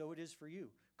 And so it is for you.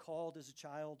 Called as a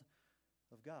child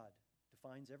of God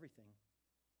defines everything.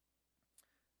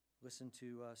 Listen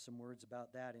to some words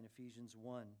about that in Ephesians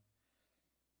 1.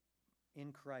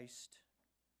 In Christ,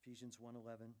 Ephesians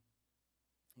 1:11,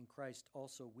 in Christ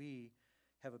also we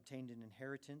have obtained an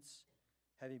inheritance,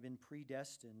 having been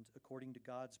predestined according to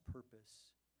God's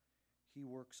purpose. He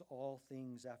works all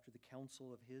things after the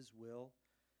counsel of his will,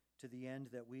 to the end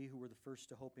that we who were the first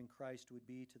to hope in Christ would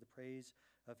be to the praise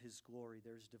of his glory.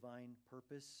 There's divine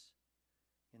purpose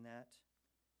in that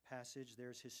passage.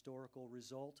 There's historical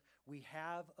result. We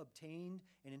have obtained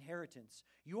an inheritance.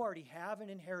 You already have an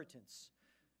inheritance.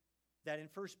 That in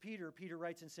 1 Peter, Peter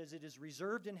writes and says, it is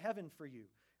reserved in heaven for you.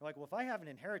 You're like, well, if I have an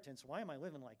inheritance, why am I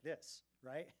living like this,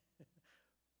 right?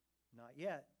 Not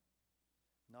yet.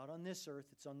 Not on this earth.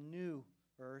 It's on the new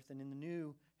earth and in the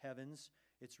new heavens.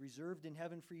 It's reserved in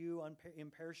heaven for you,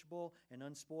 imperishable and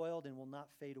unspoiled, and will not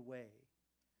fade away.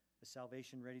 A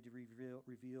salvation ready to be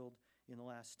revealed in the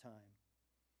last time.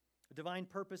 A divine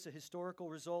purpose, a historical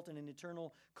result, and an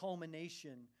eternal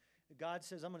culmination. God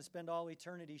says, I'm going to spend all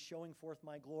eternity showing forth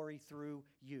my glory through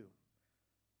you.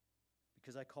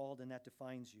 Because I called and that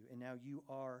defines you. And now you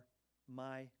are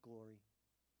my glory.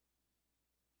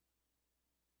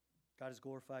 God is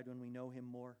glorified when we know him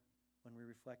more, when we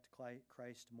reflect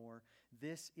Christ more.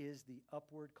 This is the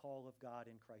upward call of God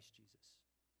in Christ Jesus.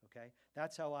 Okay?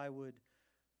 That's how I would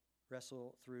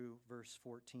wrestle through verse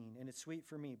 14. And it's sweet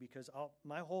for me because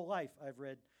my whole life I've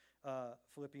read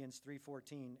Philippians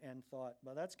 3:14 and thought,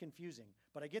 well, that's confusing.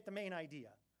 But I get the main idea.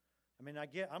 I mean,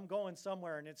 I'm going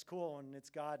somewhere and it's cool and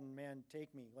it's God and man,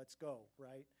 take me, let's go,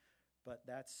 right? But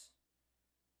that's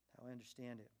how I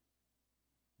understand it.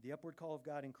 The upward call of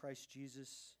God in Christ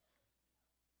Jesus,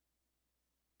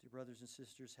 dear brothers and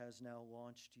sisters, has now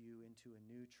launched you into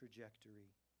a new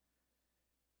trajectory.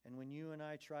 And when you and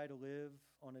I try to live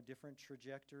on a different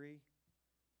trajectory,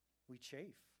 we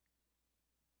chafe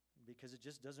because it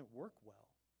just doesn't work well.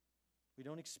 We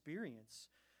don't experience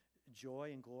joy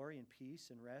and glory and peace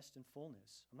and rest and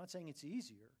fullness. I'm not saying it's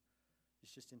easier.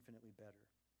 It's just infinitely better.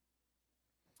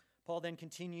 Paul then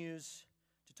continues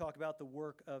to talk about the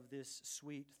work of this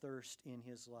sweet thirst in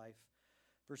his life.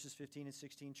 Verses 15 and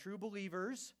 16. True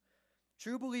believers,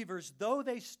 though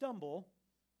they stumble,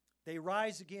 they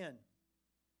rise again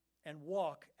and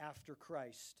walk after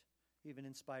Christ, even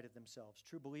in spite of themselves.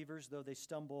 True believers, though they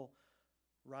stumble,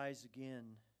 rise again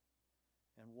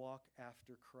and walk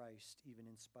after Christ, even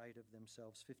in spite of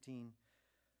themselves. 15.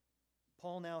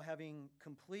 Paul, now having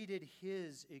completed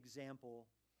his example,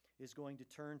 is going to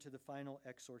turn to the final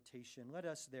exhortation. Let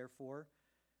us, therefore,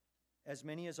 as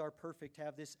many as are perfect,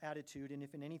 have this attitude, and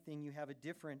if in anything you have a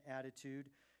different attitude,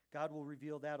 God will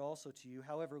reveal that also to you.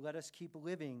 However, let us keep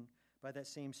living by that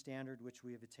same standard which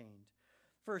we have attained.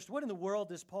 First, what in the world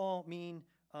does Paul mean,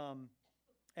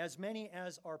 as many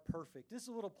as are perfect? This is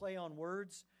a little play on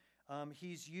words.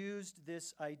 He's used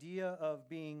this idea of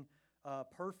being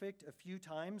perfect a few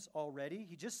times already.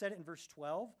 He just said it in verse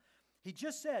 12. He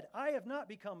just said, I have not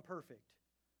become perfect.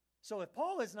 So if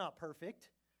Paul is not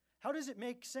perfect, how does it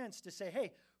make sense to say,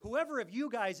 hey, whoever of you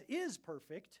guys is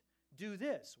perfect, do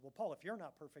this? Well, Paul, if you're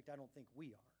not perfect, I don't think we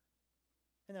are.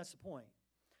 And that's the point.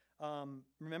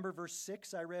 Remember verse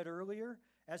 6 I read earlier?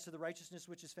 As to the righteousness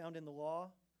which is found in the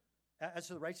law, as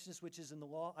to the righteousness which is in the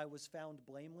law, I was found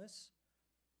blameless.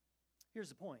 Here's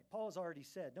the point. Paul has already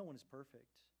said no one is perfect.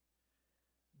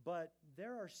 But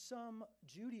there are some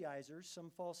Judaizers,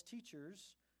 some false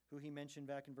teachers, who he mentioned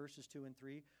back in verses 2 and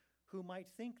 3, who might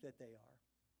think that they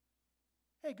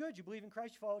are. Hey, good, you believe in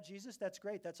Christ, you follow Jesus, that's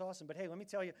great, that's awesome. But hey, let me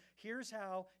tell you, here's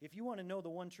how, if you want to know the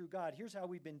one true God, here's how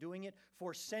we've been doing it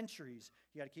for centuries.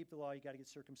 You got to keep the law, you got to get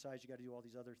circumcised, you got to do all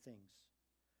these other things.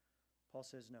 Paul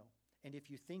says no. And if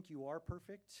you think you are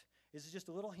perfect, this is just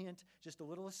a little hint, just a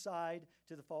little aside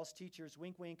to the false teachers.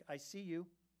 Wink, wink, I see you.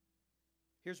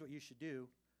 Here's what you should do.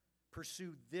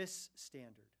 Pursue this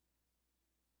standard.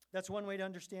 That's one way to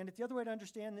understand it. The other way to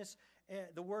understand this,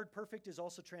 the word perfect is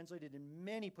also translated in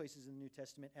many places in the New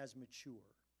Testament as mature.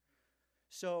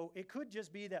 So it could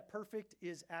just be that perfect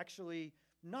is actually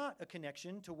not a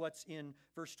connection to what's in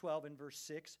verse 12 and verse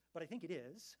 6, but I think it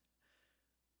is.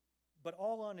 But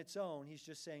all on its own, he's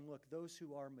just saying, look, those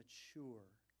who are mature,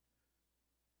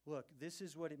 look, this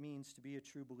is what it means to be a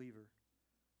true believer.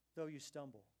 Though you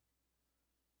stumble,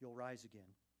 you'll rise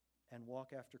again and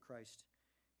walk after Christ,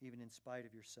 even in spite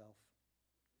of yourself.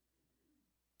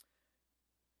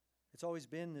 It's always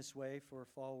been this way for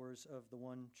followers of the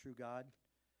one true God.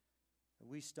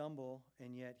 We stumble,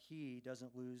 and yet he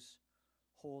doesn't lose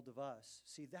hold of us.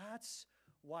 See, that's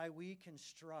why we can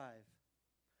strive.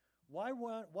 Why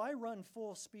run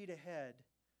full speed ahead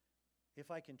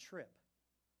if I can trip?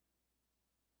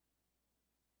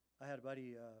 I had a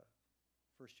buddy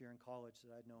first year in college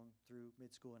that I'd known through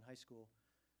mid school and high school.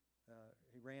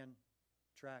 He ran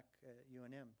track at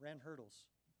UNM, ran hurdles.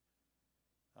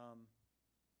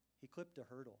 He clipped a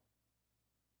hurdle.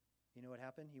 You know what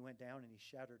happened? He went down and he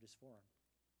shattered his forearm.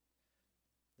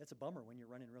 That's a bummer when you're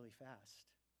running really fast,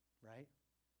 right?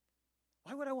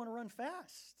 Why would I want to run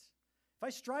fast? If I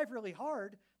strive really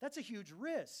hard, that's a huge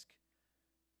risk.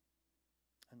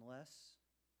 Unless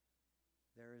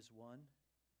there is one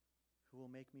who will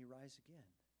make me rise again,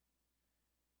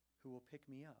 who will pick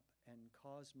me up and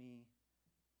cause me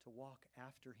to walk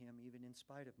after him even in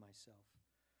spite of myself.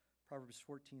 Proverbs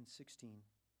 14:16.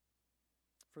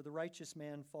 For the righteous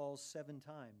man falls 7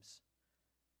 times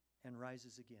and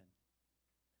rises again.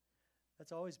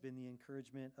 That's always been the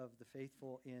encouragement of the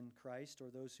faithful in Christ,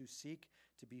 or those who seek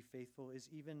to be faithful, is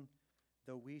even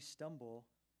though we stumble,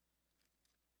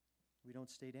 we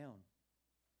don't stay down.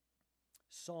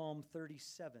 Psalm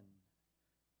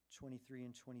 37:23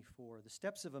 and 24. The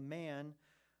steps of a man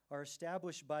are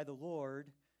established by the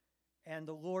Lord, and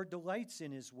the Lord delights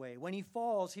in his way. When he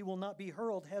falls, he will not be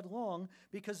hurled headlong,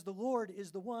 because the Lord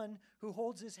is the one who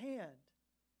holds his hand.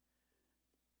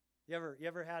 You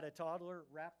ever had a toddler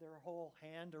wrap their whole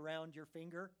hand around your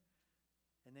finger,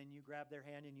 and then you grab their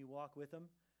hand and you walk with them?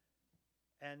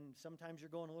 And sometimes you're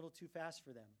going a little too fast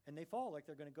for them, and they fall like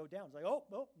they're going to go down. It's like, oh,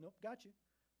 nope, got you.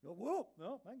 No, whoa,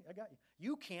 no, I got you.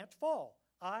 You can't fall.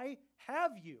 I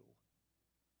have you.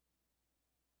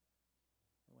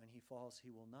 When he falls,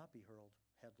 he will not be hurled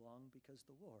headlong, because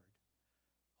the Lord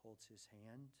holds his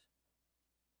hand.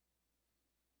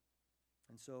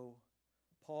 And so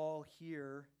Paul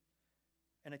here,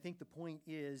 and I think the point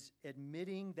is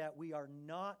admitting that we are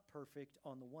not perfect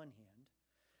on the one hand,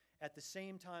 at the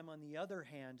same time, on the other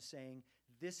hand, saying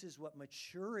this is what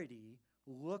maturity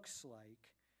looks like.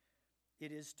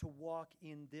 It is to walk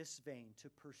in this vein, to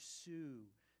pursue,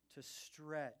 to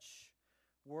stretch.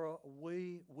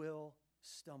 We will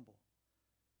stumble.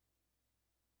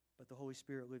 But the Holy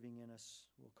Spirit living in us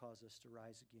will cause us to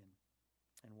rise again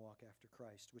and walk after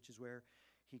Christ, which is where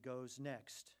he goes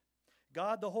next.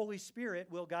 God, the Holy Spirit,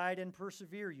 will guide and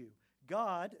persevere you.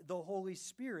 God, the Holy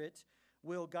Spirit,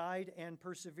 will guide and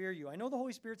persevere you. I know the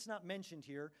Holy Spirit's not mentioned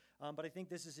here, but I think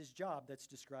this is his job that's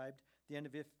described at the end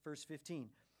of verse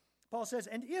 15. Paul says,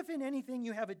 and if in anything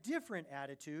you have a different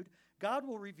attitude, God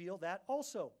will reveal that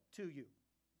also to you.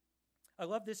 I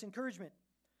love this encouragement.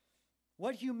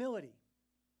 What humility.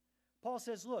 Paul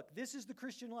says, look, this is the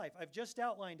Christian life. I've just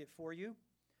outlined it for you.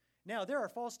 Now, there are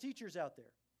false teachers out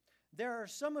there. There are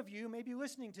some of you maybe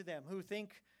listening to them who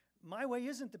think my way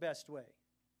isn't the best way.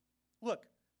 Look,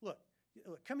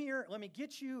 come here. Let me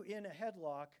get you in a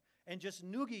headlock and just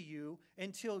noogie you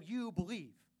until you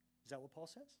believe. Is that what Paul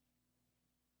says?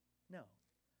 No.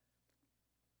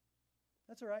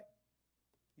 That's all right.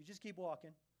 You just keep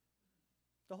walking.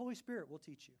 The Holy Spirit will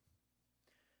teach you.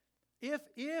 If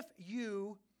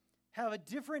you have a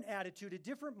different attitude, a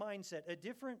different mindset, a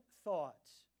different thought,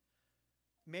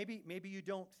 maybe you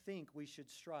don't think we should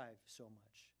strive so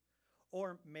much.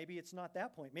 Or maybe it's not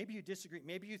that point. Maybe you disagree.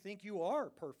 Maybe you think you are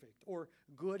perfect or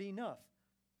good enough.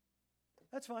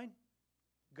 That's fine.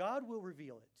 God will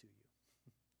reveal it to you.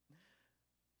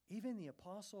 Even the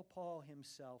Apostle Paul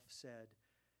himself said,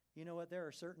 you know what, there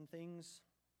are certain things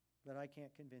that I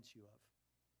can't convince you of,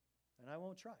 and I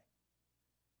won't try.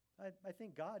 I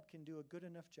think God can do a good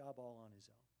enough job all on his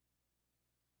own.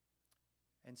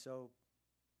 And so,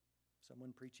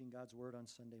 someone preaching God's word on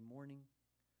Sunday morning,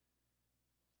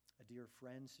 a dear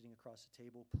friend sitting across the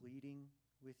table pleading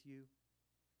with you,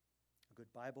 a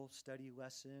good Bible study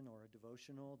lesson or a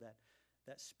devotional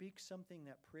that speaks something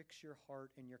that pricks your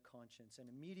heart and your conscience, and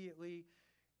immediately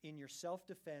in your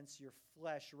self-defense, your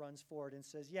flesh runs forward and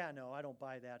says, yeah, no, I don't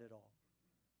buy that at all.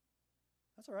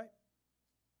 That's all right.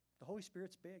 The Holy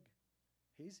Spirit's big.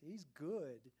 He's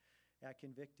good at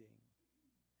convicting.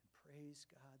 And praise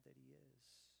God that he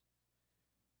is.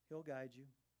 He'll guide you.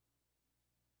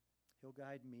 He'll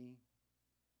guide me.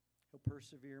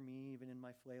 persevere me even in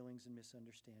my flailings and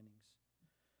misunderstandings.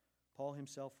 Paul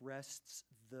himself rests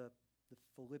the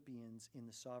Philippians in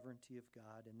the sovereignty of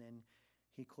God, and then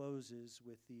he closes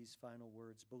with these final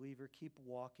words. Believer, keep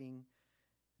walking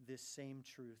this same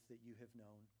truth that you have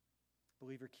known.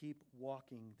 Believer, keep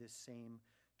walking this same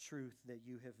truth that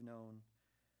you have known.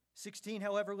 16,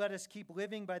 however, let us keep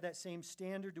living by that same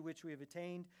standard to which we have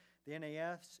attained. The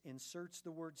NAS inserts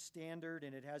the word standard,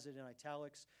 and it has it in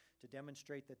italics to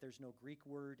demonstrate that there's no Greek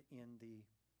word in the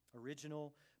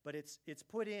original, but it's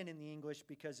put in the English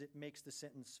because it makes the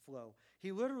sentence flow.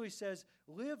 He literally says,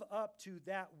 live up to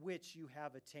that which you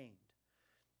have attained.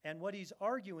 And what he's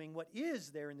arguing, what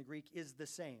is there in the Greek, is the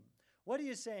same. What he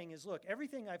is saying is, look,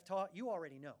 everything I've taught, you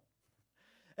already know.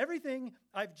 Everything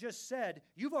I've just said,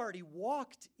 you've already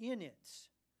walked in it.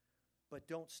 But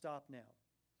don't stop now.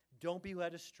 Don't be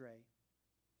led astray.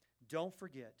 Don't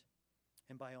forget.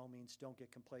 And by all means, don't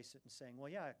get complacent in saying,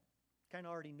 well, yeah, I kind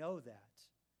of already know that.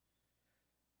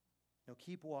 No,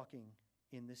 keep walking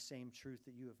in this same truth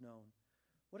that you have known.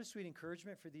 What a sweet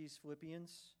encouragement for these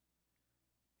Philippians.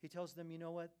 He tells them, you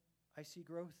know what? I see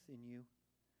growth in you.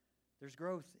 There's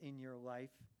growth in your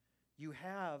life. You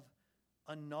have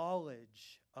a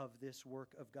knowledge of this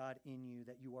work of God in you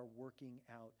that you are working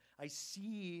out. I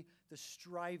see the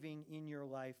striving in your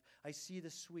life. I see the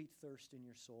sweet thirst in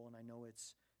your soul, and I know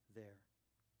it's there.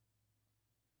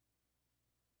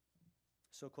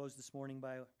 So close this morning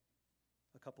by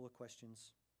a couple of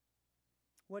questions.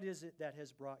 What is it that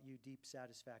has brought you deep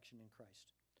satisfaction in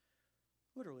Christ?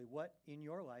 Literally, what in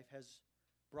your life has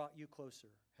brought you closer,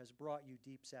 has brought you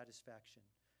deep satisfaction?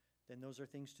 Then those are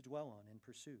things to dwell on and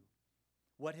pursue.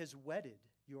 What has whetted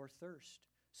your thirst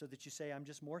so that you say, I'm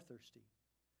just more thirsty?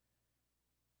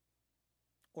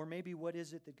 Or maybe what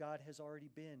is it that God has already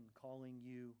been calling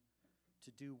you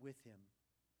to do with Him?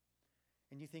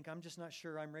 And you think, I'm just not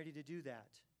sure I'm ready to do that.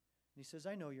 And He says,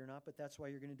 I know you're not, but that's why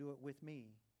you're going to do it with me.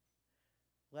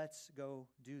 Let's go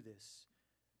do this.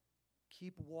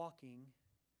 Keep walking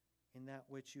in that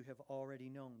which you have already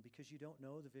known, because you don't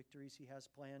know the victories He has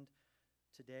planned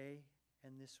today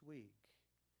and this week.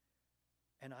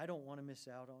 And I don't want to miss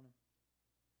out on them.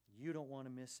 You don't want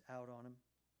to miss out on them.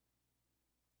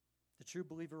 The true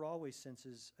believer always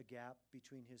senses a gap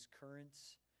between his current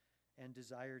and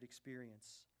desired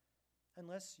experience,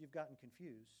 unless you've gotten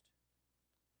confused.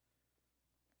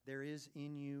 There is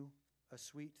in you a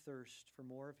sweet thirst for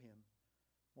more of Him,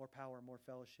 more power, more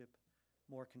fellowship,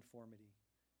 more conformity.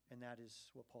 And that is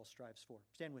what Paul strives for.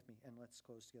 Stand with me and let's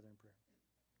close together in prayer.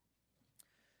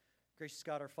 Gracious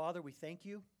God, our Father, we thank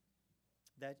You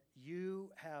that You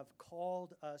have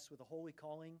called us with a holy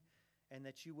calling and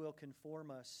that You will conform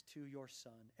us to Your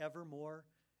Son evermore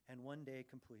and one day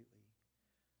completely.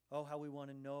 Oh, how we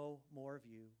want to know more of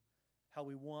You, how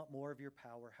we want more of Your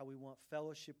power, how we want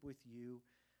fellowship with You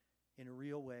in a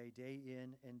real way, day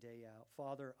in and day out.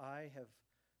 Father, I have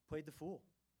played the fool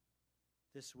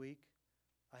this week.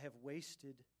 I have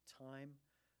wasted time.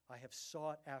 I have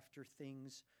sought after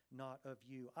things not of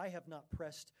You. I have not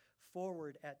pressed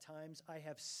forward at times. I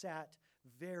have sat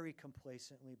very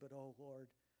complacently, but oh Lord,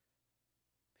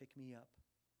 pick me up.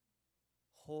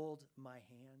 Hold my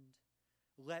hand.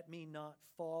 Let me not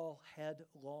fall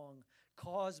headlong.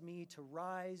 Cause me to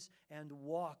rise and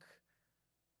walk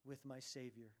with my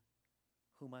Savior,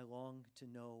 whom I long to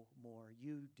know more.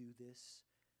 You do this,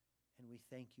 and we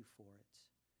thank You for it.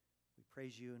 We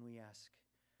praise You and we ask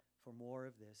for more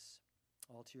of this,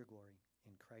 all to Your glory.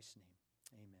 In Christ's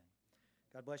name, amen.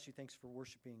 God bless you. Thanks for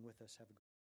worshiping with us. Have a great